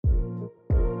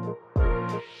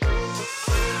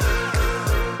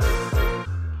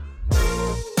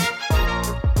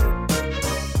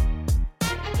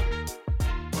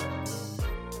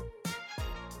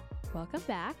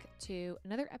Welcome back to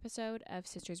another episode of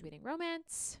Sisters Reading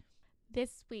Romance.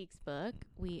 This week's book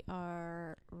we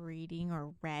are reading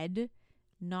or read,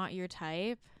 Not Your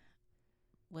Type.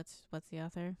 What's the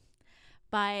author?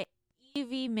 By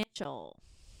Evie Mitchell.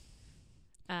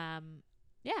 Yeah.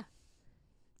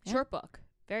 Short book.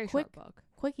 Very short book.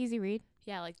 Quick, easy read.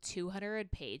 Yeah, like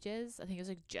 200 pages. I think it was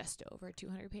like just over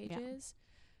 200 pages.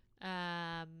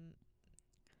 Yeah.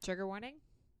 Trigger warning.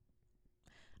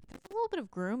 There's a little bit of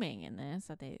grooming in this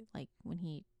that they like when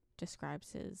he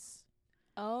describes his.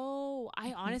 Oh,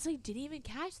 I honestly didn't even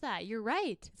catch that. You're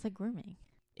right. It's like grooming.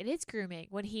 It is grooming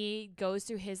when he goes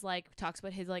through his talks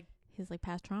about his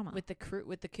past trauma with the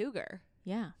cougar.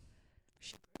 Yeah.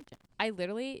 I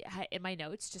literally in my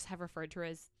notes just have referred to her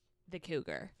as the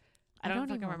cougar. I don't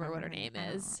even remember what her name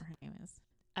is.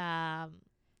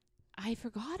 I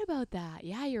forgot about that.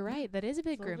 Yeah, you're right. That is a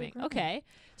bit grooming. Okay.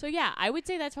 So yeah, I would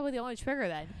say that's probably the only trigger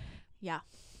then. Yeah.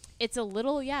 It's a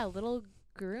little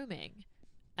grooming.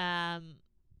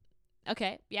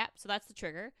 Okay. Yeah. So that's the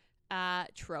trigger.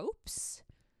 Tropes.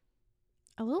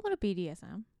 A little bit of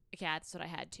BDSM. Yeah, that's what I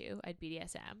had too. I had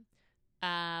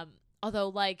BDSM. Although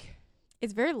like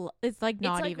it's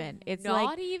not even. It's not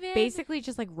like even basically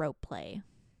just like rope play.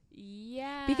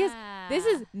 Yeah. Because this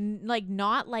is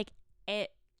not like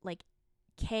it like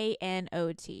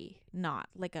KNOT, not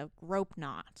like a rope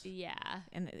knot. Yeah.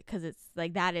 And because it's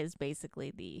like that is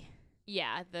basically the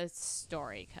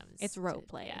story comes. It's rope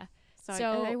play. Yeah.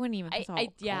 So I wouldn't even I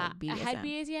BDSM. had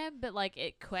BDSM, but like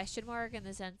it question mark in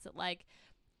the sense that like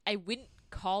I wouldn't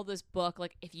call this book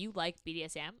like if you like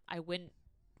BDSM, I wouldn't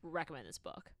recommend this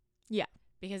book. Yeah.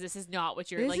 Because this is not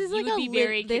what you're this like. Is you like would be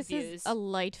very confused. This is a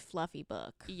light, fluffy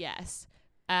book. Yes.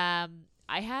 I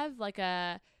have like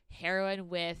a heroine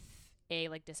with a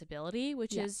like disability,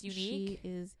 which is unique. She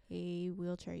is a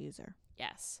wheelchair user.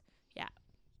 Yes. Yeah.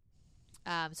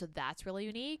 So that's really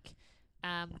unique.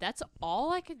 That's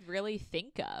all I could really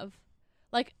think of.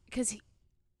 Like, cause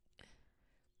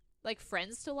like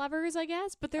friends to lovers, I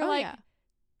guess, but they're I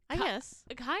guess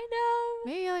kind of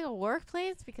maybe like a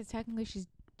workplace because technically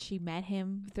she met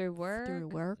him through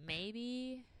work.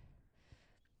 Maybe.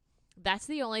 That's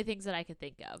the only things that I could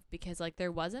think of because like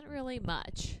there wasn't really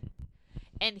much.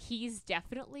 And he's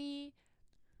definitely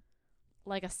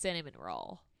like a cinnamon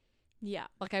roll. Yeah.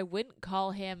 Like I wouldn't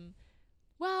call him,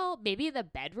 well, maybe in the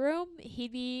bedroom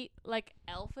he'd be like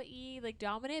alpha-y, like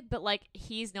dominant, but like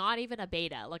he's not even a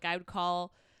beta. Like I would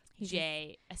call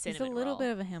Jay a cinnamon roll. He's a little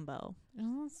bit of a himbo.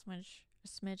 Oh, a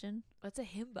smidgen. What's a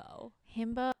himbo?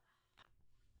 Himbo.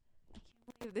 I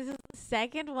can't believe this is the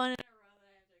second one in a row that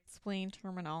I have to explain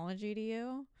terminology to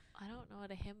you. I don't know what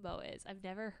a himbo is. I've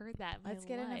never heard that in my life. Let's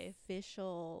get an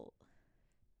official.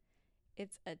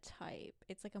 It's a type.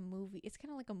 It's like a movie. It's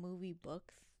kind of like a movie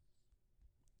book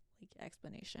like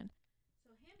explanation.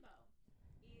 So himbo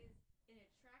is an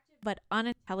attractive but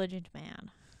unintelligent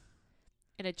man.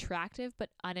 An attractive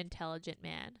but unintelligent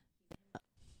man.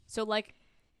 So like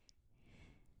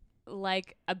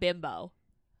a bimbo.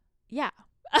 Yeah.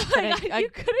 You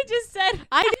could have just said.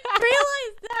 I didn't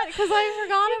realize that because I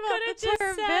forgot about the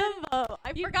term bimbo.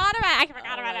 I forgot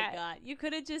about it. God. You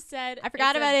could have just said. I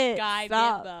forgot about it. Guy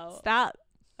Stop. bimbo. Stop.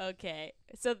 Okay.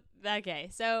 So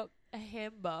a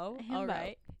himbo. All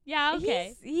right. Yeah.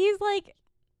 Okay.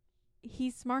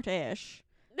 He's smart-ish.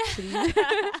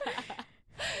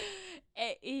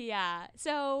 Yeah.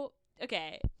 So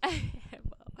okay.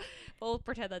 We'll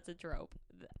pretend that's a trope.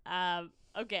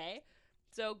 Okay.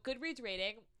 So Goodreads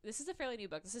rating. This is a fairly new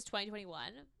book. This is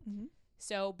 2021. Mm-hmm.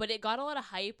 So, but it got a lot of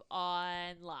hype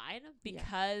online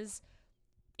because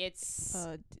it's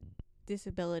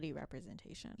disability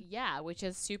representation. Yeah, which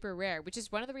is super rare. Which is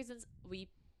one of the reasons we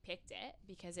picked it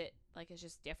because it like is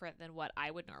just different than what I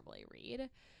would normally read.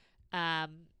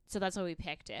 So that's why we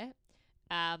picked it.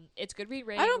 It's Goodreads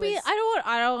rating. I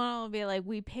don't want to be like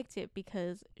we picked it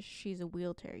because she's a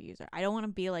wheelchair user. I don't want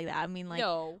to be like that. I mean, like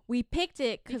no, we picked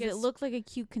it because it looked like a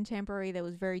cute contemporary that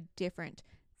was very different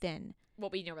than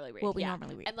what we normally read.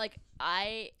 And like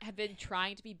I have been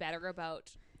trying to be better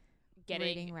about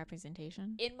getting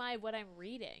representation in what I'm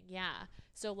reading. Yeah.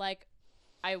 So like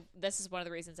this is one of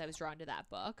the reasons I was drawn to that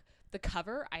book. The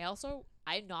cover, I'm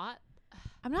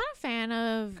not a fan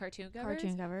of cartoon covers.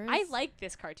 I like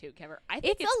this cartoon cover. I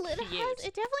think it's cute.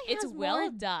 It definitely has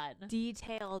well done,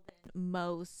 detailed than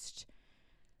most.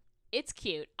 It's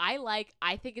cute. I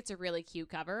think it's a really cute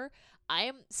cover.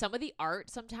 Some of the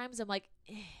art sometimes I'm like,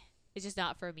 it's just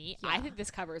not for me. Yeah. I think this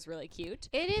cover is really cute.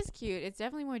 It is cute. It's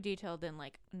definitely more detailed than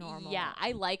like normal. Yeah,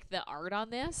 I like the art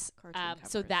on this.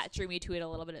 So that drew me to it a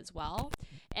little bit as well.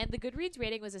 And the Goodreads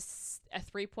rating was a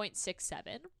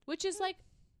 3.67, which is like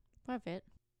Love it.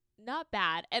 not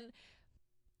bad. And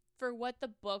for what the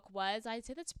book was, I'd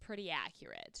say that's pretty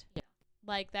accurate. Yeah.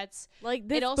 Like that's Like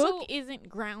this also, book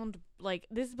isn't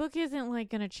this book isn't like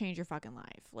gonna change your fucking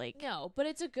life. Like no, but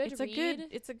it's a good it's read.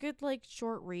 it's a good like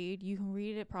short read. You can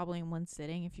read it probably in one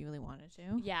sitting if you really wanted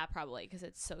to. Yeah, probably because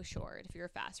it's so short if you're a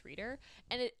fast reader.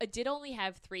 And it did only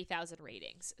have 3,000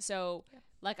 ratings. So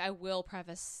like I will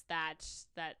preface that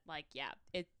like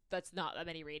that's not that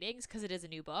many ratings because it is a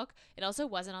new book. It also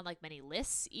wasn't on like many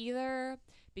lists either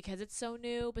because it's so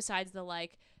new besides the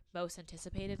like most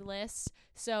anticipated lists.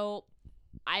 So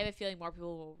I have a feeling more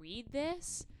people will read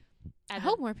this. I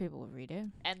hope more people will read it.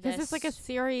 And because it's like a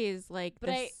series. Like but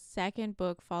the second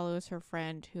book follows her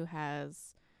friend who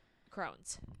has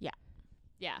Crohn's. Yeah.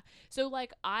 Yeah. So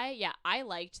like I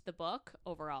liked the book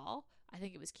overall. I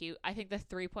think it was cute. I think the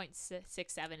 3.67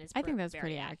 is I think that's very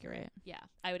pretty accurate. Yeah,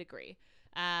 I would agree.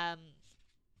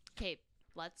 Okay,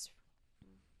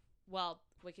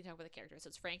 we can talk about the characters. So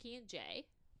it's Frankie and Jay.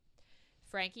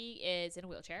 Frankie is in a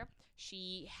wheelchair.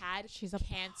 She's a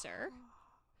cancer.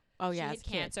 Oh yeah, she had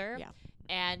cancer. Yeah.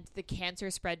 And the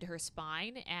cancer spread to her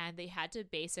spine, and they had to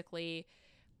basically,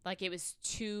 like, it was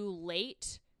too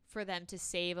late for them to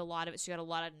save a lot of it. She got a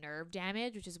lot of nerve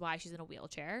damage, which is why she's in a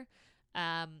wheelchair.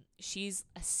 She's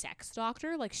a sex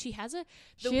doctor. Like she has like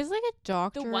a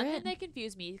doctorate. The one thing that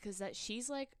confused me because that she's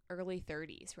like early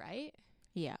 30s, right?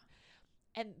 Yeah.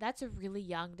 And that's a really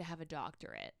young to have a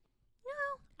doctorate.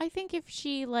 No, I think if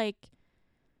she like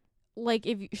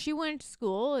if she went to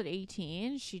school at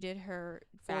 18, she did her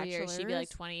 4 years, she'd be like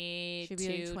 22, she'd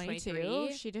be like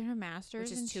 23. She did her master's,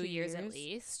 which is in 2 years at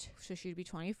least. So she'd be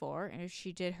 24, and if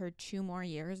she did her 2 more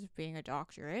years of being a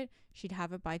doctorate, she'd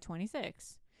have it by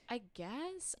 26. I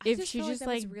guess. If I just she feel just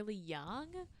like that was really young.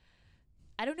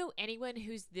 I don't know anyone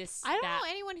who's this. I don't know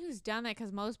anyone who's done that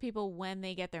because most people, when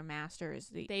they get their masters,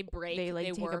 they break. They like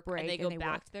take work, a break and they go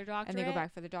back to their doctorate. And they go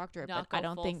back for the doctorate. Not but I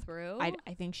don't think through. I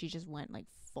think she just went like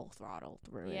full throttle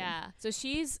through it. Yeah. So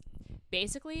she's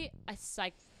basically a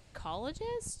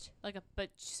psychologist,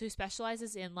 but who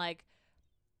specializes in like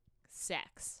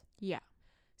sex. Yeah.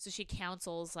 So she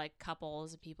counsels like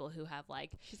couples and people who have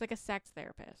like she's like a sex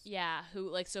therapist. Yeah, who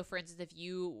like so for instance if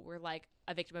you were like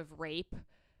a victim of rape,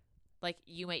 like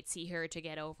you might see her to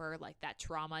get over like that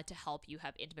trauma to help you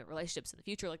have intimate relationships in the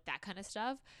future, like that kind of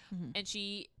stuff. Mm-hmm. And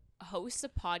she hosts a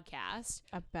podcast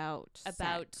about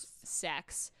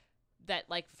sex that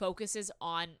like focuses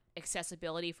on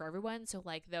accessibility for everyone. So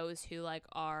like those who like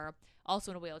are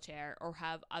also in a wheelchair or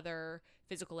have other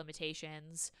physical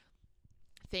limitations,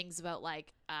 things about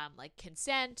like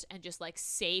consent and just like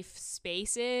safe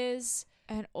spaces,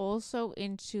 and also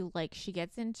into like she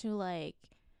gets into like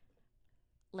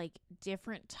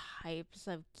different types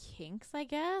of kinks, I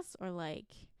guess, or like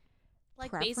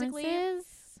basically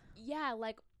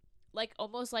like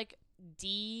almost like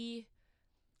I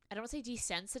don't want to say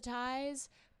desensitize,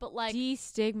 but like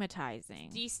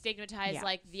destigmatizing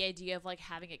like the idea of like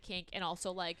having a kink, and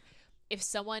also like if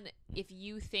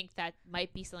you think that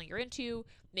might be something you're into,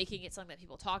 making it something that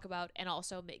people talk about, and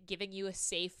also giving you a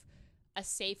safe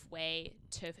way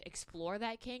to explore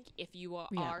that kink if you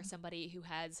are somebody who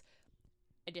has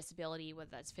a disability, whether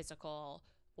that's physical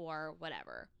or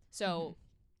whatever. So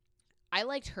I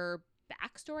liked her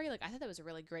backstory. Like I thought that was a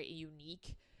really great,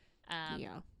 unique.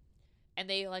 And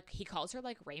they like he calls her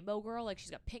like Rainbow Girl. Like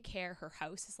she's got pink hair. Her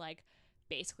house is like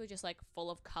basically just like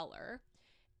full of color.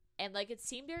 And, like, it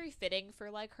seemed very fitting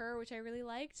for, like, her, which I really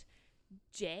liked.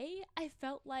 Jay, I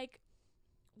felt like,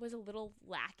 was a little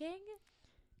lacking.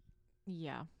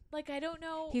 Yeah. Like, I don't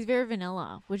know. He's very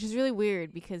vanilla, which is really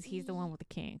weird because he's the one with the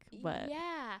kink. But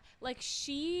yeah. Like,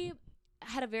 she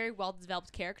had a very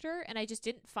well-developed character, and I just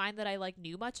didn't find that I, like,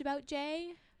 knew much about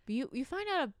Jay. But you find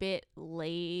out a bit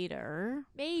later.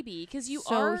 Maybe, because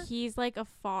he's, like,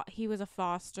 he was a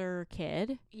foster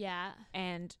kid. Yeah.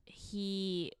 And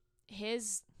his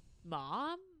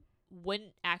mom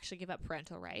wouldn't actually give up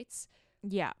parental rights.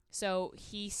 Yeah. So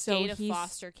he stayed a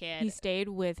foster kid. He stayed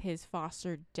with his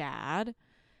foster dad,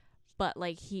 but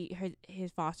like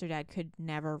his foster dad could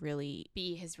never really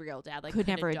be his real dad. Like could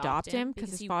never adopt him because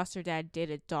his foster dad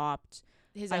did adopt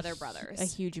his other brothers. A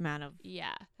huge amount of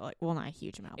not a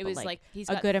huge amount. It was like he's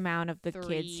a good amount of the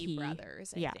kids.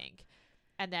 Brothers, I think,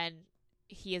 and then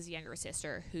he has a younger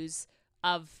sister who's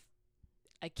of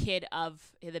a kid of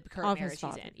the current marriage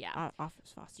he's in. Yeah. Off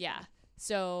his foster. Yeah.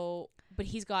 So, but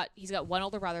he's got one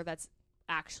older brother that's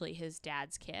actually his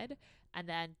dad's kid, and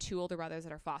then 2 older brothers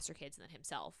that are foster kids, and then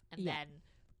himself, and then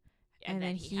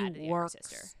he had a younger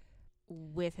sister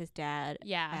with his dad.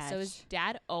 Yeah. So his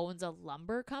dad owns a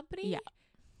lumber company. Yeah.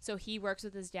 So he works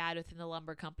with his dad within the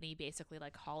lumber company, basically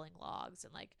like hauling logs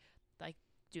and like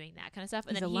doing that kind of stuff.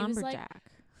 And He's then a he was like,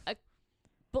 lumberjack.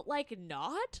 but like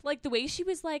not like the way she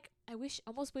was like,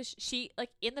 almost wish she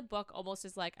like in the book almost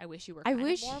is like, I wish you were. I kind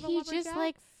wish of more of a he just lumberjack.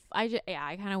 like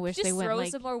I kind of wish just they went throw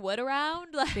like some more wood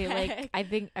around. Like, they like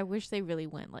I wish they really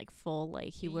went like full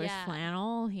like he wears Yeah.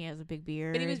 flannel, he has a big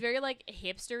beard. but he was very like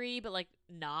hipstery, but like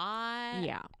not.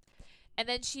 yeah. And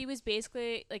then she was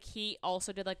basically like, he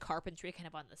also did like carpentry kind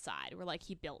of on the side, where like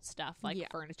he built stuff like Yeah.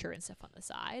 furniture and stuff on the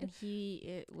side. And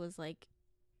it was like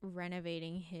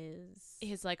renovating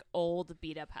His like old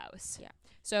beat up house. Yeah.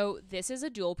 So this is a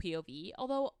dual POV,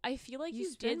 although I feel like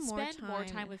you did spend spend more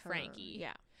time with her. Frankie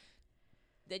Yeah.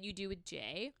 than you do with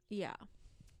Jay. Yeah.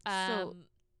 Yeah, should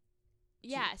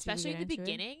we especially in get the into it?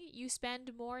 beginning, you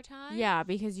spend more time. Yeah,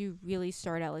 because you really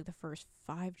start out like the first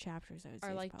 5 chapters, I would say.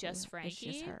 Or, is like, probably- just It's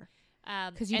Frankie. just her.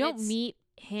 Because Because you don't meet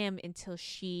him until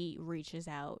she reaches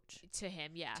out. to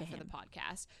him, yeah, to for the him.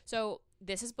 podcast. So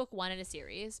this is book 1 in a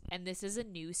series, and this is a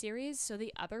new series. So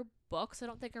the other books I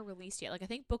don't think are released yet. Like I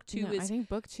think book 2 No, is. I think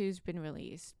book 2's been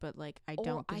released, but like I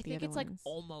don't think I the think other it's like ones.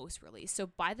 almost released. So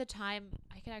by the time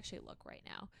I can actually look right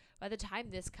now, by the time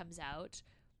this comes out,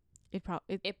 It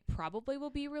probably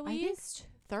will be think released.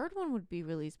 third one would be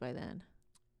released by then.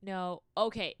 No.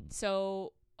 Okay.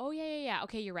 So. Oh yeah.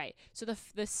 Okay, you're right. So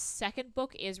the second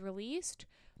book is released.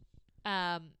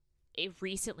 It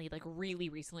recently, like really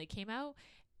recently, came out,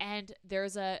 and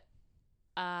there's a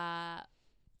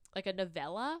like a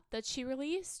novella that she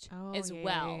released as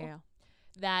well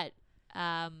that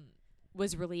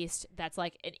was released. That's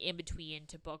like an in between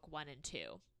to book 1 and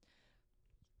 2.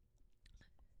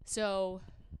 So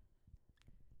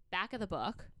back of the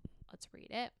book. Let's read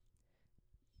it.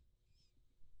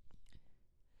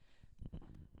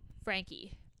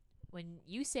 Frankie, when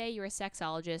you say you're a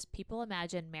sexologist, people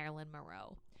imagine Marilyn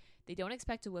Monroe. They don't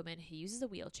expect a woman who uses a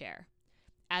wheelchair.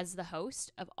 As the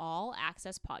host of All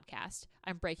Access Podcast,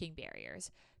 I'm breaking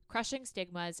barriers, crushing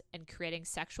stigmas, and creating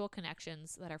sexual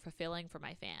connections that are fulfilling for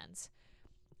my fans.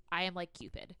 I am like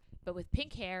Cupid, but with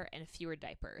pink hair and fewer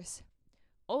diapers.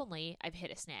 Only I've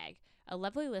hit a snag. A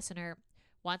lovely listener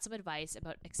wants some advice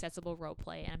about accessible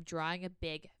roleplay, and I'm drawing a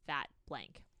big, fat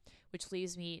blank, which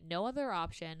leaves me no other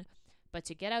option but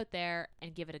to get out there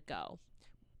and give it a go,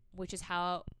 which is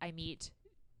how I meet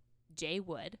Jay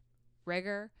Wood,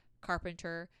 rigger,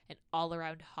 carpenter, and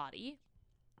all-around hottie.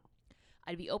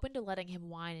 I'd be open to letting him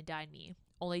wine and dine me,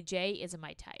 only Jay isn't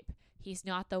my type. He's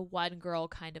not the one-girl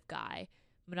kind of guy.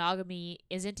 Monogamy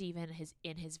isn't even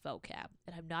in his vocab,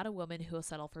 and I'm not a woman who will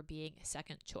settle for being a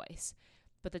second choice.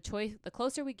 But the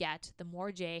closer we get, the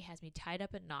more Jay has me tied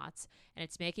up in knots, and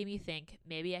it's making me think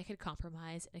maybe I could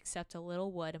compromise and accept a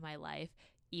little wood in my life,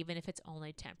 even if it's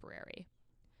only temporary.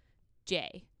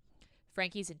 Jay.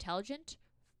 Frankie's intelligent,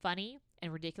 funny,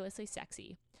 and ridiculously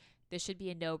sexy. This should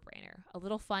be a no-brainer. A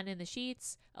little fun in the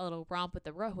sheets, a little romp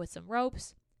with some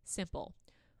ropes. Simple.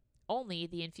 Only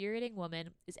the infuriating woman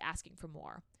is asking for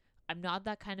more. I'm not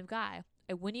that kind of guy.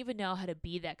 I wouldn't even know how to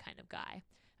be that kind of guy.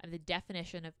 I'm the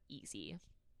definition of easy.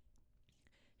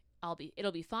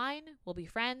 It'll be fine. We'll be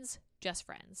friends, just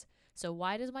friends. So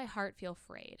why does my heart feel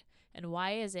frayed? And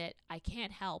why is it I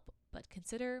can't help but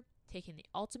consider taking the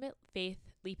ultimate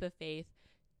leap of faith,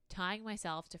 tying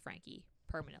myself to Frankie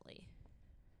permanently?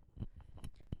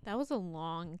 That was a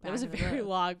long. That was a very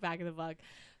long back of the book,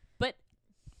 but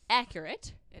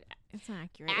accurate. It's not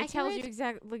accurate. It tells you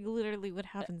exactly, like, literally what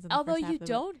happens. In the Although first half you of the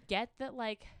don't get that,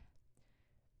 like,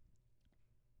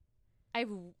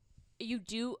 you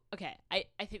do. Okay, I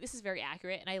think this is very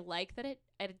accurate, and I like that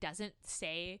it doesn't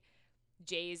say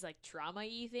Jay's like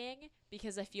trauma-y thing,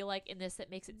 because I feel like in this it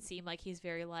makes it seem like he's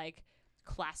very like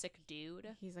classic dude.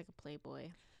 He's like a playboy,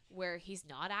 where he's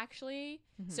not actually.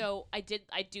 Mhm. So I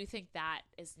do think that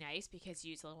is nice, because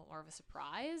you use a little more of a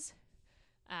surprise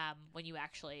when you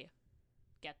actually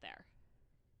get there.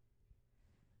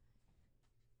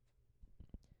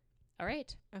 All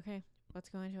right, Okay, let's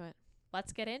go into it.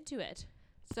 let's get into it.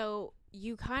 So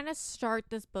you kind of start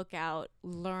this book out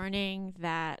learning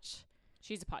that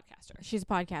She's a podcaster. she's a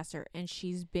podcaster and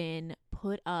she's been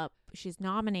put up. She's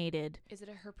nominated. Is it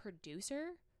her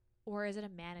producer or is it a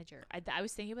manager? I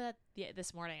was thinking about that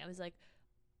this morning. I was like,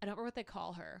 I don't remember what they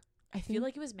call her. I feel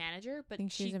like it was manager, but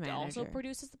think she's she a manager. also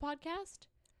produces the podcast.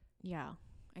 Yeah,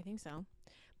 I think so.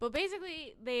 But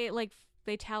basically,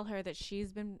 they tell her that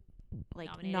she's been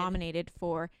like nominated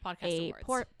for Podcast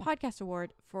awards. podcast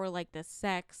award for like a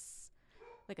sex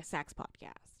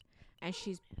podcast, and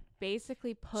she's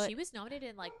basically put. She was nominated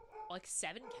in like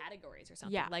 7 categories or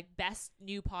something. Yeah. Like best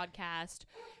new podcast,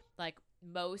 like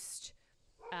most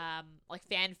like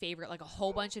fan favorite, like a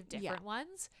whole bunch of different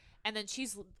ones. And then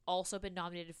she's also been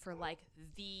nominated for like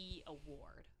the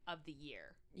award. of the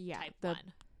year type the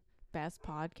one. best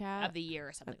podcast Of the year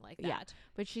or something like that. yeah.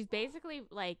 But she's basically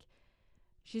like,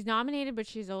 she's nominated, but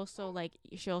she's also like,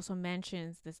 she also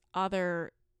mentions this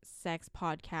other sex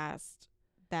podcast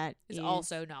that is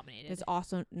also nominated. Is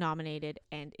also nominated,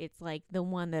 and it's like the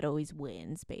one that always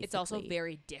wins, basically. It's also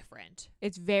very different.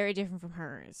 It's very different from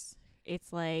hers.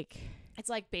 It's like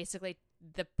basically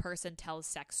the person tells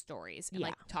sex stories and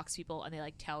like talks to people, and they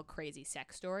like tell crazy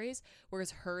sex stories,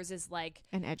 whereas hers is like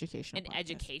an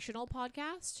educational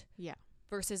podcast. Yeah.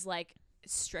 Versus like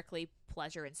strictly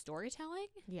pleasure and storytelling.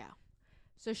 Yeah.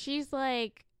 So she's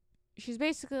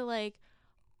basically like,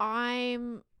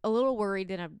 I'm a little worried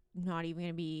that I'm not even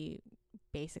going to be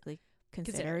basically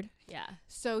considered. Yeah.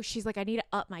 So she's like, I need to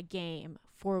up my game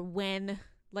for when,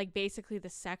 like, basically the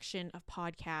section of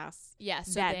podcasts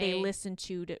so that they listen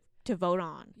to vote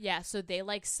on. Yeah. So they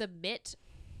like submit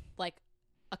like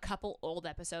a couple old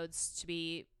episodes to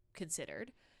be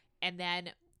considered, and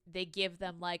then they give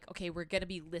them like, okay, we're going to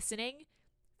be listening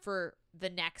for the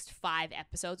next 5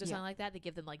 episodes or something like that. They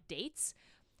give them like dates,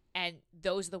 and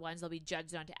those are the ones they'll be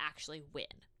judged on to actually win.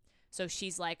 So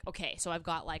she's like, okay, so I've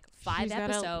got like 5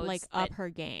 episodes. Gotta, like, up her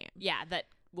game. Yeah, that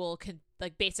will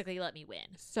like basically let me win.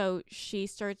 So she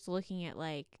starts looking at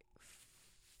like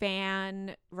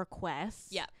fan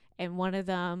requests. Yeah. And one of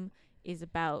them is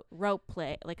about rope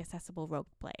play, like accessible rope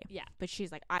play. Yeah. But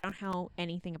she's like, I don't know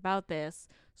anything about this.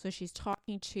 So she's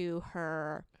talking to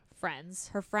her friends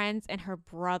and her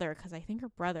brother, because I think her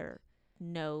brother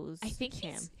knows him.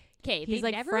 He's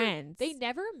like friends. They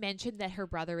never mentioned that her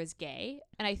brother is gay,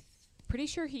 and I'm pretty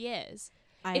sure he is.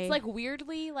 It's like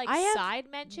weirdly like side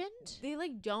mentioned. They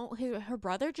like don't. Her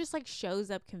brother just like shows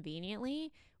up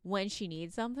conveniently when she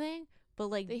needs something, but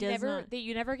like you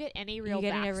never get any real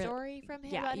backstory from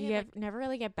him. Yeah, you never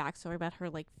really get backstory about her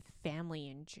like family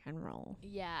in general.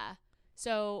 Yeah.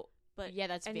 So, but yeah,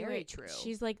 that's anyway, very true.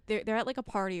 She's like they're at like a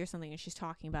party or something, and she's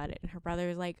talking about it, and her brother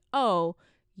is like, "Oh,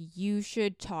 you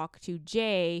should talk to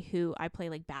Jay, who I play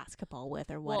like basketball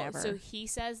with or whatever." Well, so he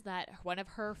says that one of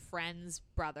her friend's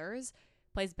brothers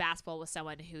plays basketball with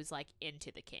someone who's like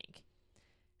into the kink.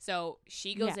 So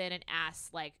she goes in and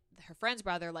asks like her friend's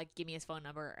brother, like, give me his phone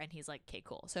number, and he's like, okay,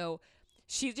 cool. So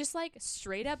she just like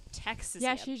straight up texts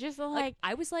him. She's just like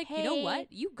I was like, hey, you know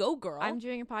what? You go, girl. I'm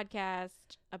doing a podcast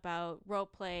about role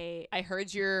play. I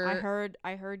heard you're a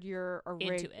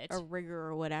rigger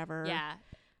or whatever. Yeah.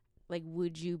 Like,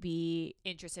 would you be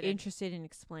interested in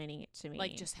explaining it to me?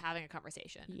 Like, just having a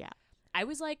conversation. Yeah. I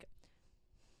was like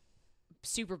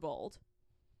super bold.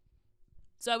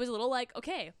 So I was a little like,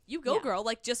 okay, you go, girl.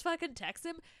 Like, just fucking text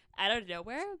him out of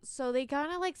nowhere. So they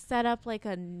kind of like set up like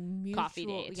a mutual coffee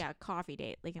date. Yeah, coffee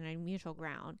date, like in a mutual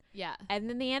ground. Yeah. And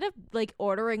then they end up like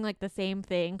ordering like the same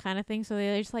thing kind of thing. So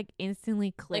they just like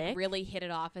instantly click. Like really hit it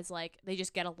off as like they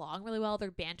just get along really well. Their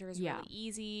banter is really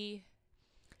easy.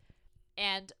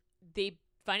 And they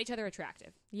find each other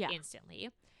attractive instantly.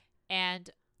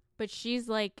 But she's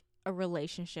like a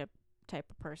relationship type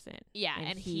of person. Yeah,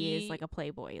 and he is like a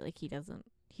playboy. Like he doesn't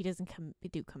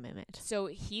do commitment. So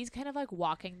he's kind of like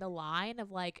walking the line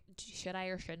of like, should I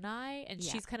or shouldn't I? And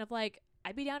she's kind of like,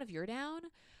 I'd be down if you're down.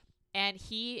 And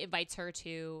he invites her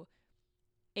to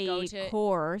a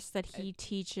course that he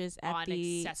teaches at on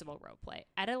the accessible rope play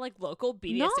at a like local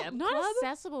BDSM club. Not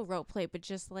accessible rope play, but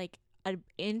just like an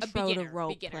intro to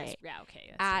rope play. Yeah,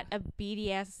 okay. At a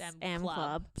BDSM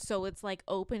club. So it's like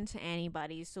open to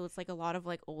anybody. So it's like a lot of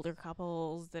like older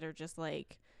couples that are just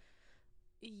like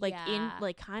in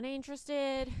like kind of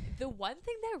interested. The one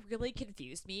thing that really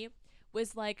confused me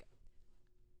was like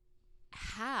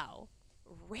how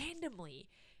randomly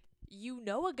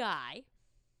a guy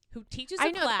who teaches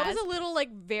a class. That was a little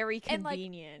like very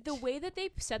convenient. And, like, the way that they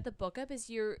set the book up is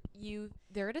they're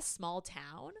in a small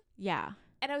town. Yeah.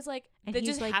 And I was like, that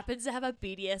just happens to have a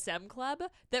BDSM club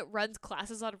that runs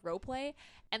classes on role play,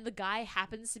 and the guy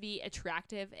happens to be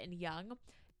attractive and young,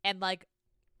 and like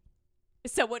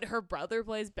someone her brother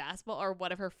plays basketball, or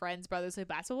one of her friends' brothers play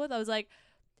basketball with. I was like,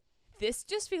 this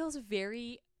just feels it's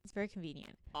very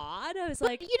convenient. Odd. I was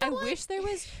like, I wish there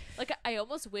was like I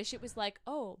almost wish it was like,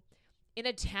 oh, in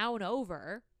a town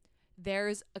over,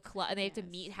 there's a club and they have to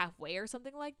meet halfway or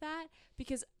something like that,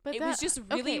 because was just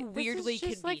really weirdly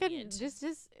convenient. This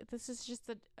is just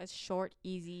a short,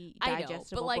 easy, digestible I know,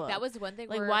 but like book. that was one thing.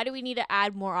 Like, why do we need to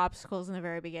add more obstacles in the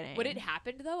very beginning? When it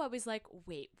happened, though, I was like,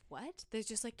 wait, what? There's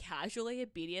just like casually a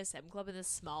BDSM club in this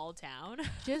small town.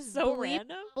 Just so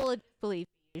random. Believe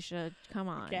you should come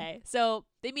on. Okay, so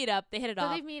they meet up. They hit it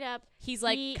off. They meet up. He's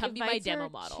like, come be my demo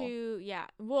model.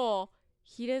 Well,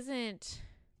 he doesn't.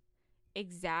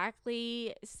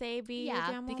 exactly say be a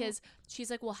Yeah, demo. because she's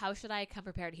like, well, how should I come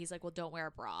prepared? He's like, well, don't wear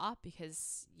a bra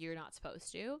because you're not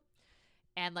supposed to,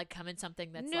 and like come in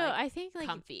something that's no, like I think like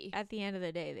comfy. at the end of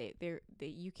the day, they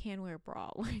you can wear a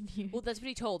bra when you. Well, that's what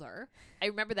he told her. I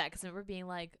remember that because I remember being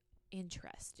like,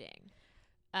 interesting.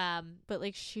 But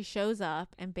like she shows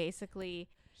up and basically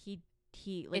he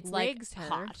like It's rigs like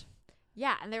her. hot.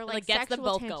 Yeah, and they're like gets them sexual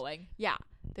both tension. going. Yeah,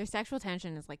 their sexual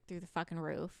tension is like through the fucking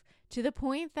roof to the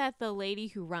point that the lady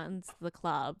who runs the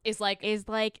club Is like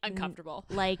uncomfortable. uncomfortable.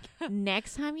 Like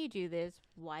next time you do this,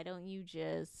 why don't you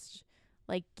just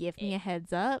like give me a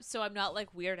heads up? So I'm not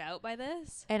like weirded out by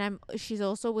this. And she's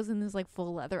also was in this like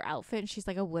full leather outfit, and she's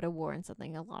like, I would have worn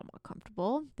something a lot more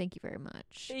comfortable. Thank you very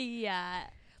much. Yeah.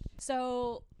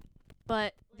 So,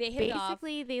 But they hit it off.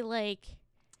 basically they like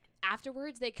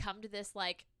Afterwards, they come to this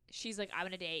like, she's like, I'm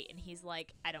on a date, and he's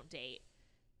like, I don't date.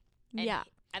 And yeah.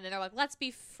 And then they're like, let's be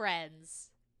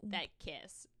friends that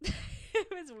kiss. It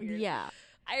was weird. Yeah.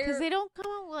 Because they don't come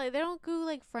out like they don't go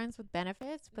like friends with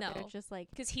benefits, but No. they're just like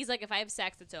Because he's like, if I have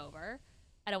sex, it's over.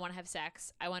 I don't want to have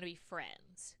sex. I want to be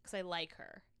friends because I like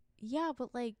her, yeah,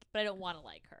 but like but I don't want to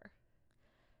like her.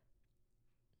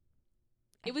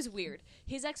 It was weird.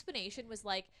 His explanation was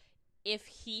like, if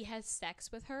he has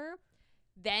sex with her,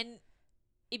 then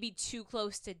it'd be too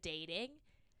close to dating.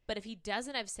 But if he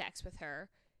doesn't have sex with her,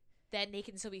 then they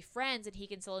can still be friends and he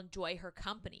can still enjoy her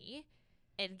company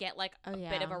and get like a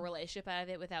bit of a relationship out of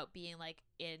it without being like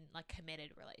in like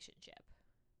committed relationship.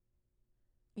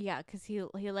 Yeah, because he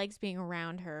likes being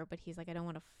around her, but he's like, I don't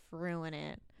want to ruin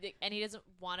it, And he doesn't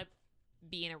want to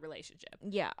be in a relationship.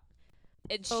 Yeah,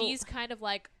 And she's kind of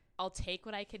like, I'll take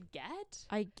what I can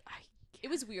get. It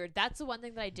was weird. That's the one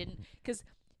thing that I didn't, because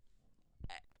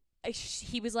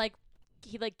he was like,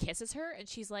 he like kisses her and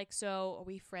she's like, so are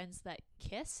we friends that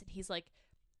kiss? And he's like,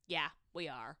 yeah, we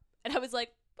are. And I was like,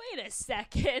 wait a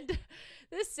second.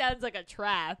 This sounds like a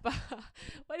trap.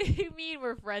 What do you mean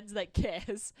we're friends that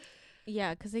kiss?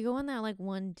 Yeah, because they go on that like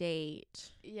one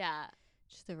date. Yeah.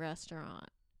 Just the restaurant.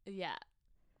 Yeah.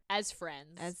 As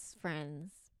friends.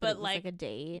 But like a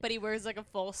date. But he wears like a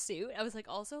full suit. I was like,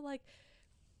 also like,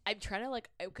 I'm trying to like,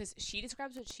 because she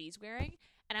describes what she's wearing.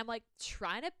 And I'm like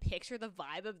trying to picture the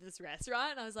vibe of this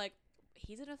restaurant. And I was like,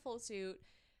 he's in a full suit.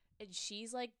 And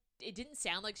she's like, it didn't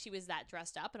sound like she was that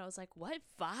dressed up. And I was like, what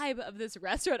vibe of this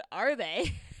restaurant are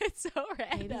they? It's so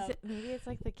random. Maybe it's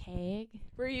like the keg.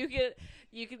 Where you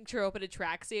can show up in a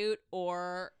tracksuit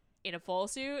or in a full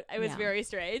suit. It was very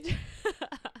strange.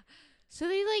 So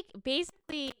they like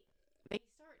basically they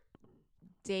start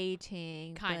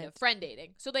dating. Kind of. Friend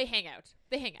dating. So they hang out.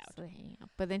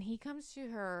 But then he comes to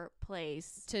her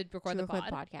place to record the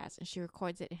podcast, and she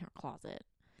records it in her closet.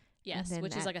 Yes,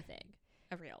 which is like a thing.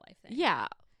 A real life thing. Yeah.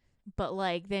 But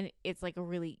like then it's like a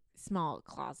really small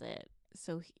closet.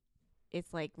 So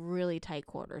it's like really tight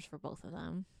quarters for both of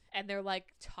them. And they're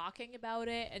like talking about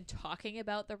it, and talking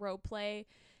about the role play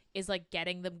is like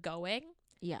getting them going.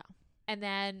 Yeah. And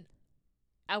then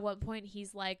at one point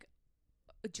he's like,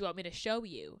 do you want me to show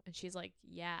you? And she's like,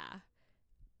 yeah.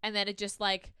 And then it just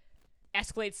like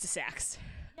escalates to sex.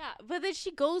 Yeah, but then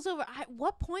she goes over. At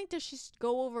what point does she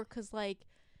go over? Because like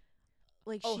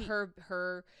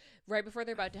her right before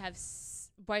they're about to have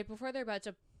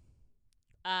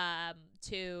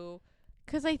to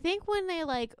because I think when they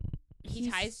like he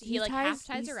half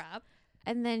ties her up,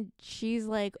 and then she's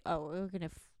like, oh,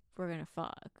 we're gonna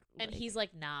fuck, and he's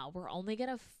like, nah, we're only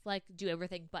gonna like do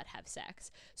everything but have sex.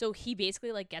 So he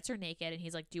basically like gets her naked, and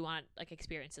he's like, do you want like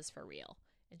experience this for real?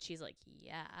 And she's like,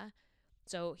 yeah.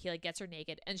 So he like gets her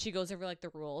naked, and she goes over like the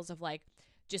rules of like,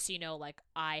 just so you know, like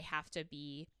I have to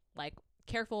be like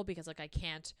careful because like I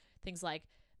can't, things like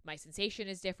my sensation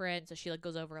is different. So she like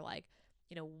goes over like,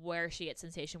 you know, where she gets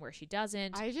sensation, where she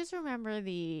doesn't. I just remember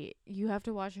you have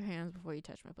to wash your hands before you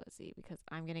touch my pussy because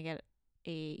I'm gonna get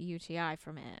a UTI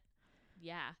from it.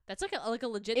 Yeah, that's like a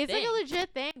legit thing. It's like a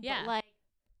legit thing. Yeah, but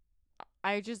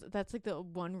like that's like the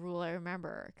one rule I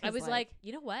remember. I was like,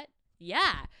 you know what?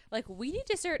 Yeah, like we need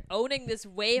to start owning this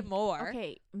way more.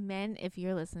 Okay, men, if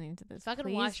you're listening to this, fucking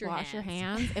please wash your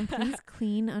hands and please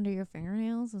clean under your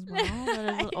fingernails as well.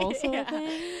 That is also a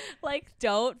thing. Like,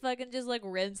 don't fucking just like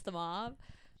rinse them off.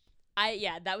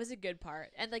 That was a good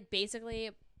part. And like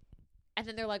basically, and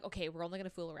then they're like, okay, we're only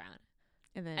gonna fool around.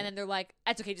 And then they're like,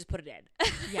 that's okay, just put it in.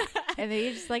 Yeah, and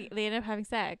they just like they end up having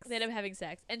sex.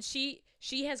 And she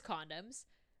has condoms,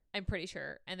 I'm pretty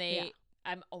sure, and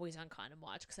I'm always on condom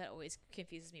watch because that always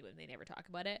confuses me when they never talk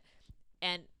about it.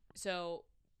 And so,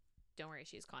 don't worry,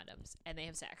 she has condoms, and they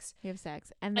have sex.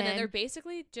 And then they're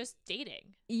basically just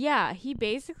dating. Yeah, he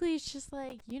basically is just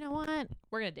like, you know what?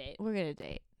 We're gonna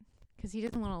date. because he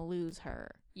doesn't want to lose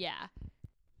her. Yeah.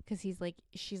 Because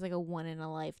she's like a one in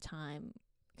a lifetime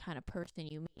kind of person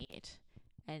you meet,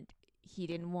 and he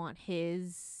didn't want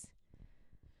his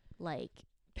like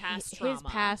Past his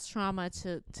past trauma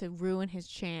to ruin his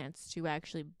chance to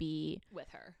actually be with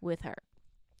her.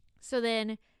 So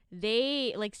then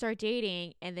they like start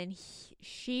dating, and then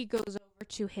she goes over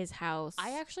to his house.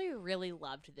 I actually really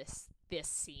loved this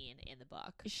scene in the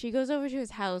book. She goes over to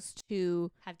his house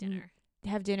to have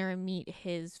dinner and meet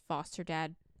his foster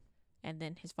dad, and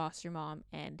then his foster mom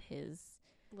and his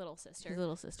little sister.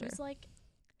 Who's like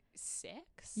 6?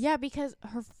 Yeah, because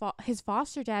his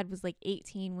foster dad was like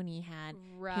 18 when he had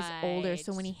his older.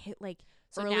 So when he hit like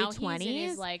early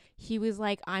 20s, like he was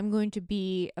like, I'm going to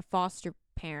be a foster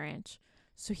parent.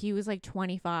 So he was like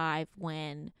 25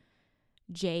 when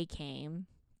Jay came.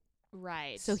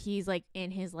 Right. So he's like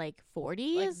in his like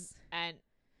 40s. And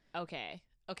okay.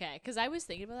 Because I was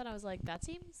thinking about that. I was like, that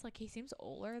seems like he seems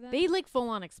older than. They like full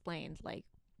on explained like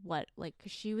what, like,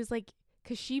 because she was like,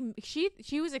 because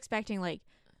she was expecting like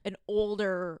an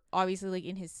older, obviously like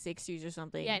in his 60s or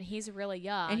something. Yeah, and he's really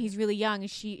young. And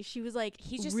she was like,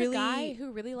 he's just really, a guy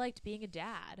who really liked being a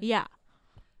dad. Yeah.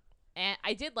 And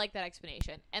I did like that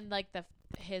explanation. And like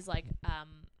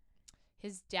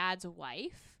his dad's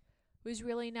wife was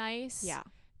really nice. Yeah.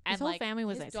 And his whole family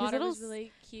was his nice. Daughter was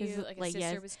really cute. His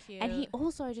sister was cute. And he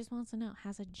also, I just want to know,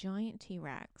 has a giant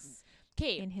T-Rex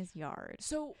in his yard.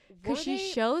 So because she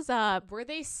shows up. Were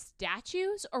they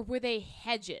statues or were they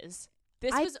hedges?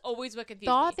 This was always what confused me.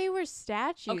 I thought they were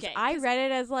statues. Okay, I read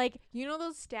it as like, you know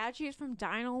those statues from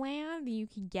Dino Land that you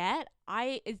can get?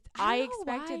 I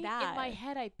expected that. In my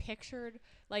head, I pictured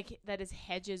like that his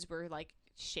hedges were like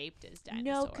shaped as dinosaurs.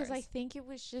 No, because I think it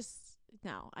was just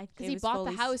because he bought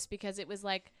the house because it was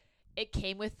like it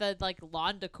came with the like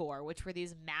lawn decor, which were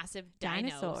these massive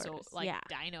dinosaurs, so, like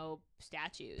dino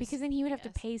statues. Because then he would have to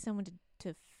pay someone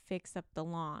to fix up the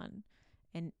lawn,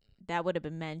 and that would have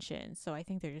been mentioned. So I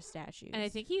think they're just statues. And I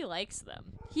think he likes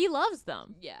them. He loves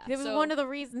them. Yeah. It was one of the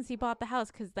reasons he bought the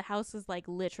house, because the house was like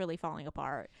literally falling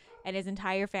apart, and his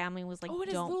entire family was like, and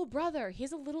his little brother. He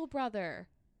has a little brother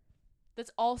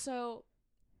that's also,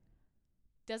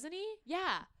 doesn't he?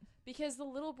 Yeah. Because the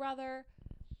little brother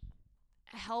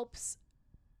helps.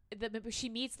 She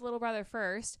meets the little brother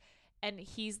first, and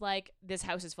he's like, "This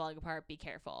house is falling apart. Be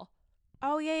careful."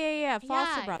 Oh yeah.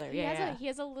 Foster brother. He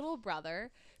has a little brother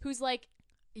who's like,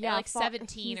 like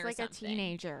 17 or like something. He's like a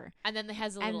teenager, and then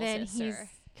has a little sister.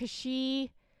 Because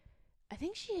I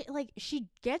think she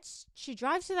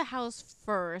drives to the house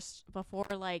first before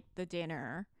like the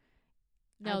dinner.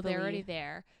 No, they're already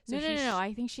there. So no.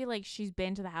 I think she's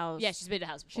been to the house. Yeah, she's been to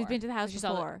the house before. She's been to the house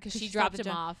before because she dropped him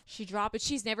off. But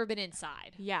she's never been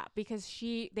inside. Yeah, because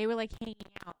they were like hanging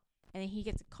out, and then he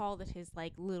gets a call that his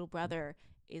like little brother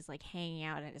is like hanging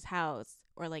out at his house,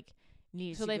 or like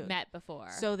needs. So they've met before.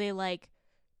 So they like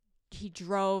she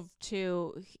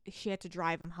had to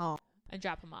drive him home and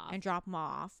drop him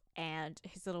off. And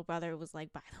his little brother was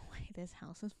like, by the way, this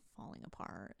house is falling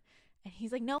apart. And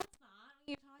he's like, no, it's not. What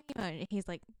are you talking about? And he's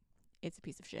like, it's a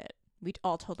piece of shit. We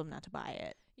all told him not to buy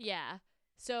it. Yeah.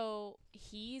 So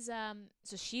he's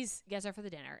she gets her for the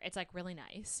dinner. It's like really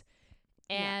nice.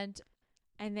 And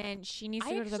then she needs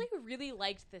to I go to the... actually really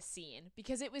liked this scene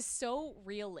because it was so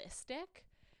realistic.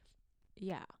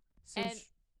 Yeah. So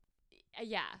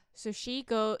So she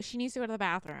needs to go to the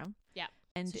bathroom. Yeah.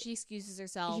 And so she excuses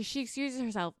herself. She excuses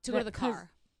herself to go to the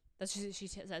car. That's what she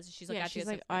says. She's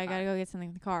like, I gotta go get something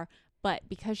in the car. But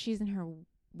because she's in her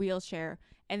wheelchair,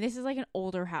 and this is like an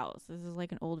older house. This is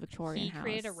like an old Victorian house. He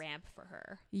created a ramp for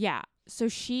her. Yeah. So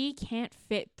she can't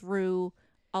fit through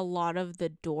a lot of the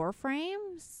door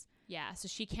frames. Yeah. So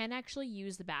she can actually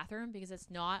use the bathroom because it's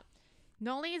not.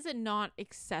 Not only is it not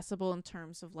accessible in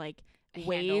terms of like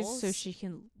handles, ways, so she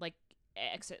can like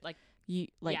exit like.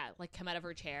 Like come out of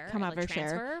her chair, out of her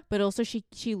chair, but also she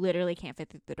literally can't fit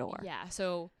through the door. Yeah,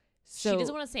 so she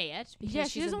doesn't want to say it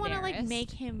because she doesn't want to like make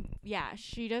him. Yeah,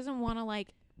 she doesn't want to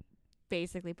like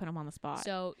basically put him on the spot.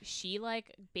 So she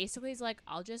like basically is like,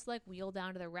 I'll just like wheel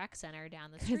down to the rec center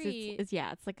down the street.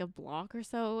 It's like a block or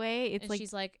so away. It's and like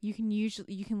she's like, you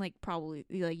can like probably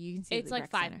like you can see it's like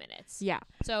 5 minutes. Yeah.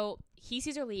 So he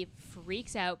sees her leave,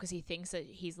 freaks out because he thinks that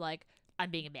he's like, I'm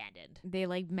being abandoned. They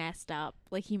like messed up,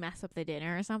 like he messed up the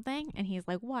dinner or something, and he's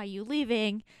like, why are you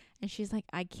leaving? And she's like,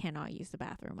 I cannot use the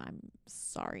bathroom, I'm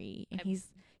sorry. And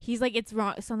he's like, it's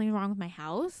wrong, something's wrong with my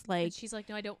house, like. And she's like,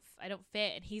 no, I don't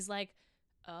fit. And he's like,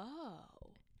 oh.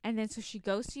 And then so she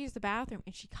goes to use the bathroom,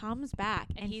 and she comes back,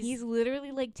 and he's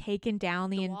literally like taken down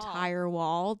the entire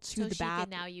wall to the bathroom. So she can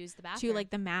now use the bathroom to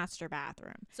like the master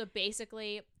bathroom. So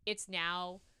basically it's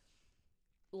now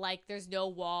like there's no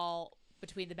wall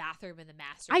between the bathroom and the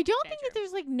master. I don't think that bedroom.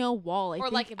 there's like no wall.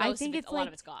 I think it's a lot like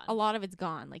of it's gone. a lot of it's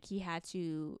gone. Like he had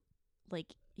to, like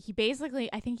he basically,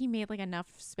 I think he made like enough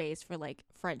space for like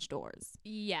French doors.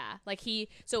 Yeah, like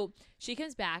so she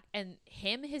comes back and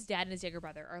him, his dad, and his younger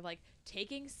brother are like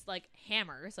taking like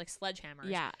hammers, like sledgehammers,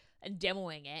 Yeah, and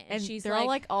demoing it. and she's they're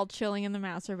all chilling in the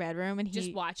master bedroom, and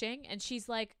just watching, and she's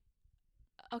like,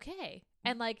 okay,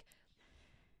 and like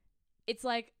it's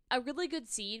like a really good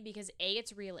scene because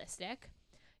it's realistic.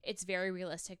 It's very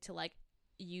realistic to like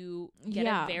you get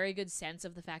a very good sense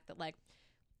of the fact that like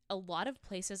a lot of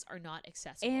places are not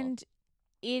accessible, and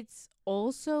it's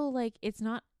also like it's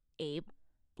not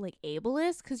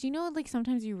ableist, because like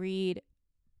sometimes you read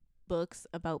books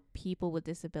about people with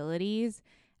disabilities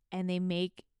and it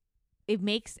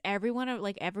makes everyone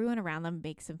around them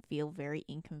makes them feel very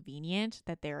inconvenient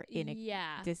that they're in a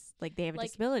they have a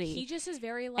disability. He just is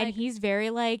very like, and he's very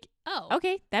like, oh,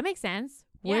 okay, that makes sense.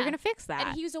 We're gonna fix that.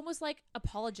 And he was almost like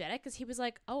apologetic because he was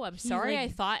like, oh, I'm sorry, I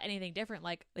thought anything different.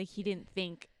 Like he didn't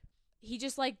think. He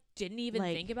just like didn't even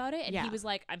think about it, and he was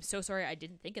like, I'm so sorry, I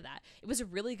didn't think of that. It was a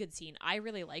really good scene. I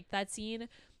really liked that scene.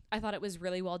 I thought it was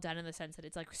really well done in the sense that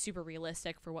it's like super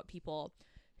realistic for what people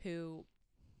who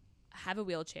have a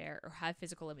wheelchair or have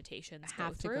physical limitations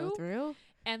have to go through.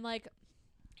 And like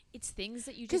it's things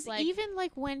that you just like, even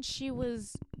like when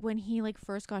he like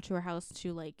first got to her house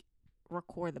to like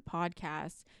record the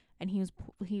podcast, and he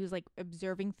was like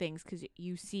observing things, because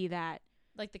you see that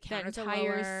like the counters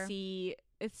entire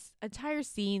it's entire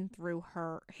scene through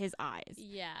his eyes.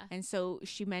 Yeah. And so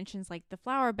she mentions like the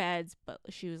flower beds, but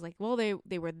she was like, well,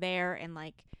 they were there, and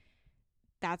like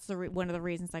that's one of the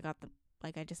reasons I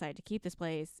decided to keep this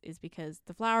place is because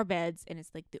the flower beds, and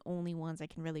it's like the only ones I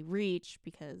can really reach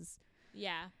because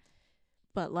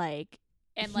but like,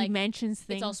 and he like mentions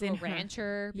things. It's also a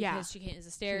rancher because she can't use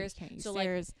the stairs.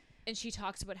 Like, and she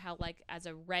talks about how like as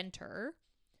a renter,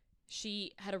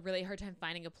 she had a really hard time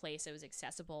finding a place that was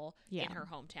accessible in her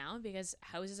hometown because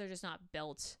houses are just not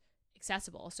built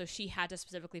accessible. So she had to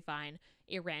specifically find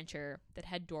a rancher that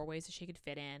had doorways that she could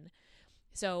fit in.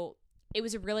 So it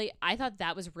was I thought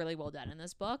that was really well done in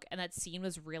this book, and that scene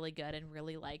was really good and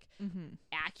really like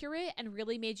accurate, and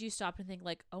really made you stop and think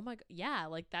like, oh my god, yeah,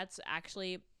 like that's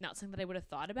actually not something that I would have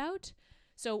thought about.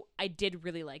 So I did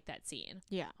really like that scene.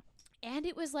 Yeah. And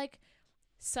it was like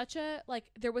such a like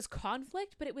there was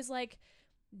conflict, but it was like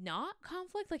not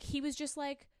conflict. Like he was just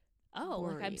like, oh,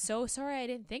 like I'm so sorry I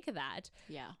didn't think of that.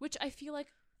 Yeah. Which I feel like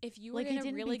if you were like in it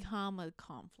didn't a really become a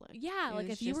conflict. Yeah, like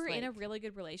if you were in a really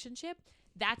good relationship,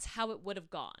 that's how it would have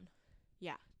gone.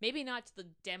 Yeah. Maybe not to the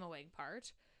demoing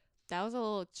part. That was a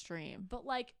little extreme. But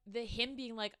like him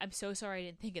being like, I'm so sorry I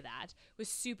didn't think of that was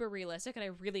super realistic, and I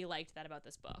really liked that about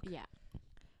this book. Yeah.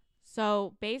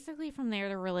 So basically from there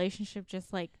the relationship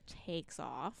just like takes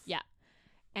off. Yeah.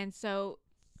 And so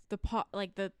the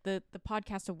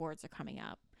podcast awards are coming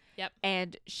up. Yep.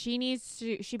 And she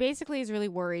basically is really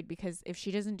worried because if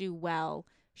she doesn't do well,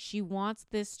 she wants